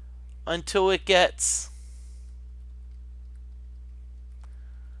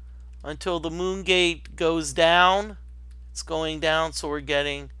moon gate goes down. It's going down, so we're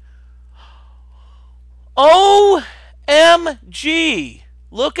getting OMG!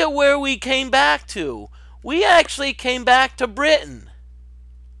 Look at where we came back to. We actually came back to Britain.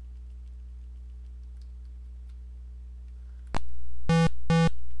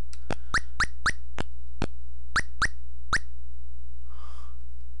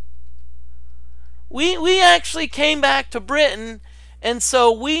 We actually came back to Britain, and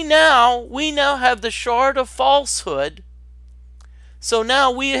so we now have the Shard of Falsehood. So now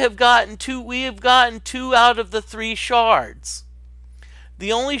we have gotten two out of the 3 shards.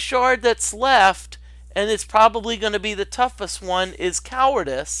 The only shard that's left, and it's probably going to be the toughest one, is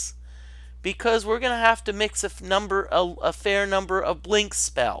Cowardice, because we're going to have to mix a fair number of blink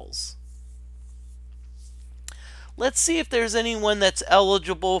spells. Let's see if there's anyone that's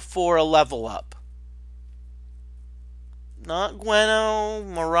eligible for a level up. Not Gweno,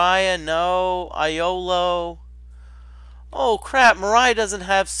 Mariah, no, Iolo. Oh crap, Mariah doesn't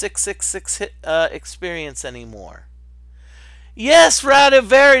have 666 experience anymore. Yes,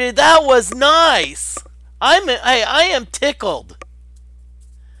 Radiverity, that was nice. I am tickled.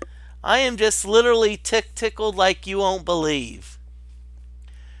 I am just literally tickled like you won't believe.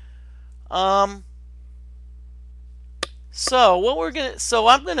 So what we're gonna, so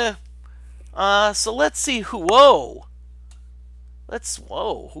I'm gonna, so let's see who. Whoa.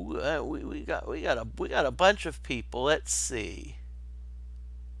 We got a bunch of people. Let's see.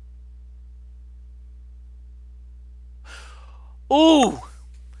 Ooh,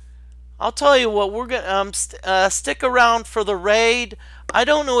 I'll tell you what. We're gonna stick around for the raid. I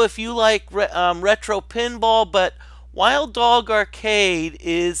don't know if you like retro pinball, but Wild Dog Arcade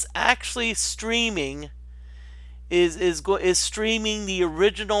is actually streaming is streaming the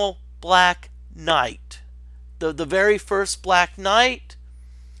original Black Knight, the very first Black Knight.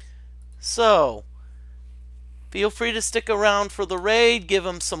 So feel free to stick around for the raid. Give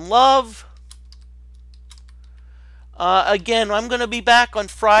him some love. Again, I'm going to be back on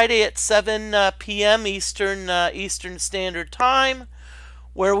Friday at 7 p.m. Eastern Standard Time,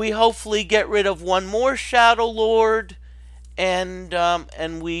 where we hopefully get rid of one more Shadow Lord, and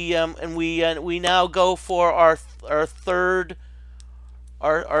we now go for our third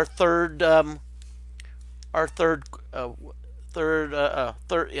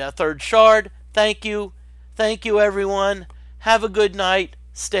shard. Thank you everyone. Have a good night.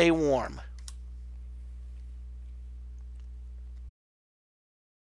 Stay warm.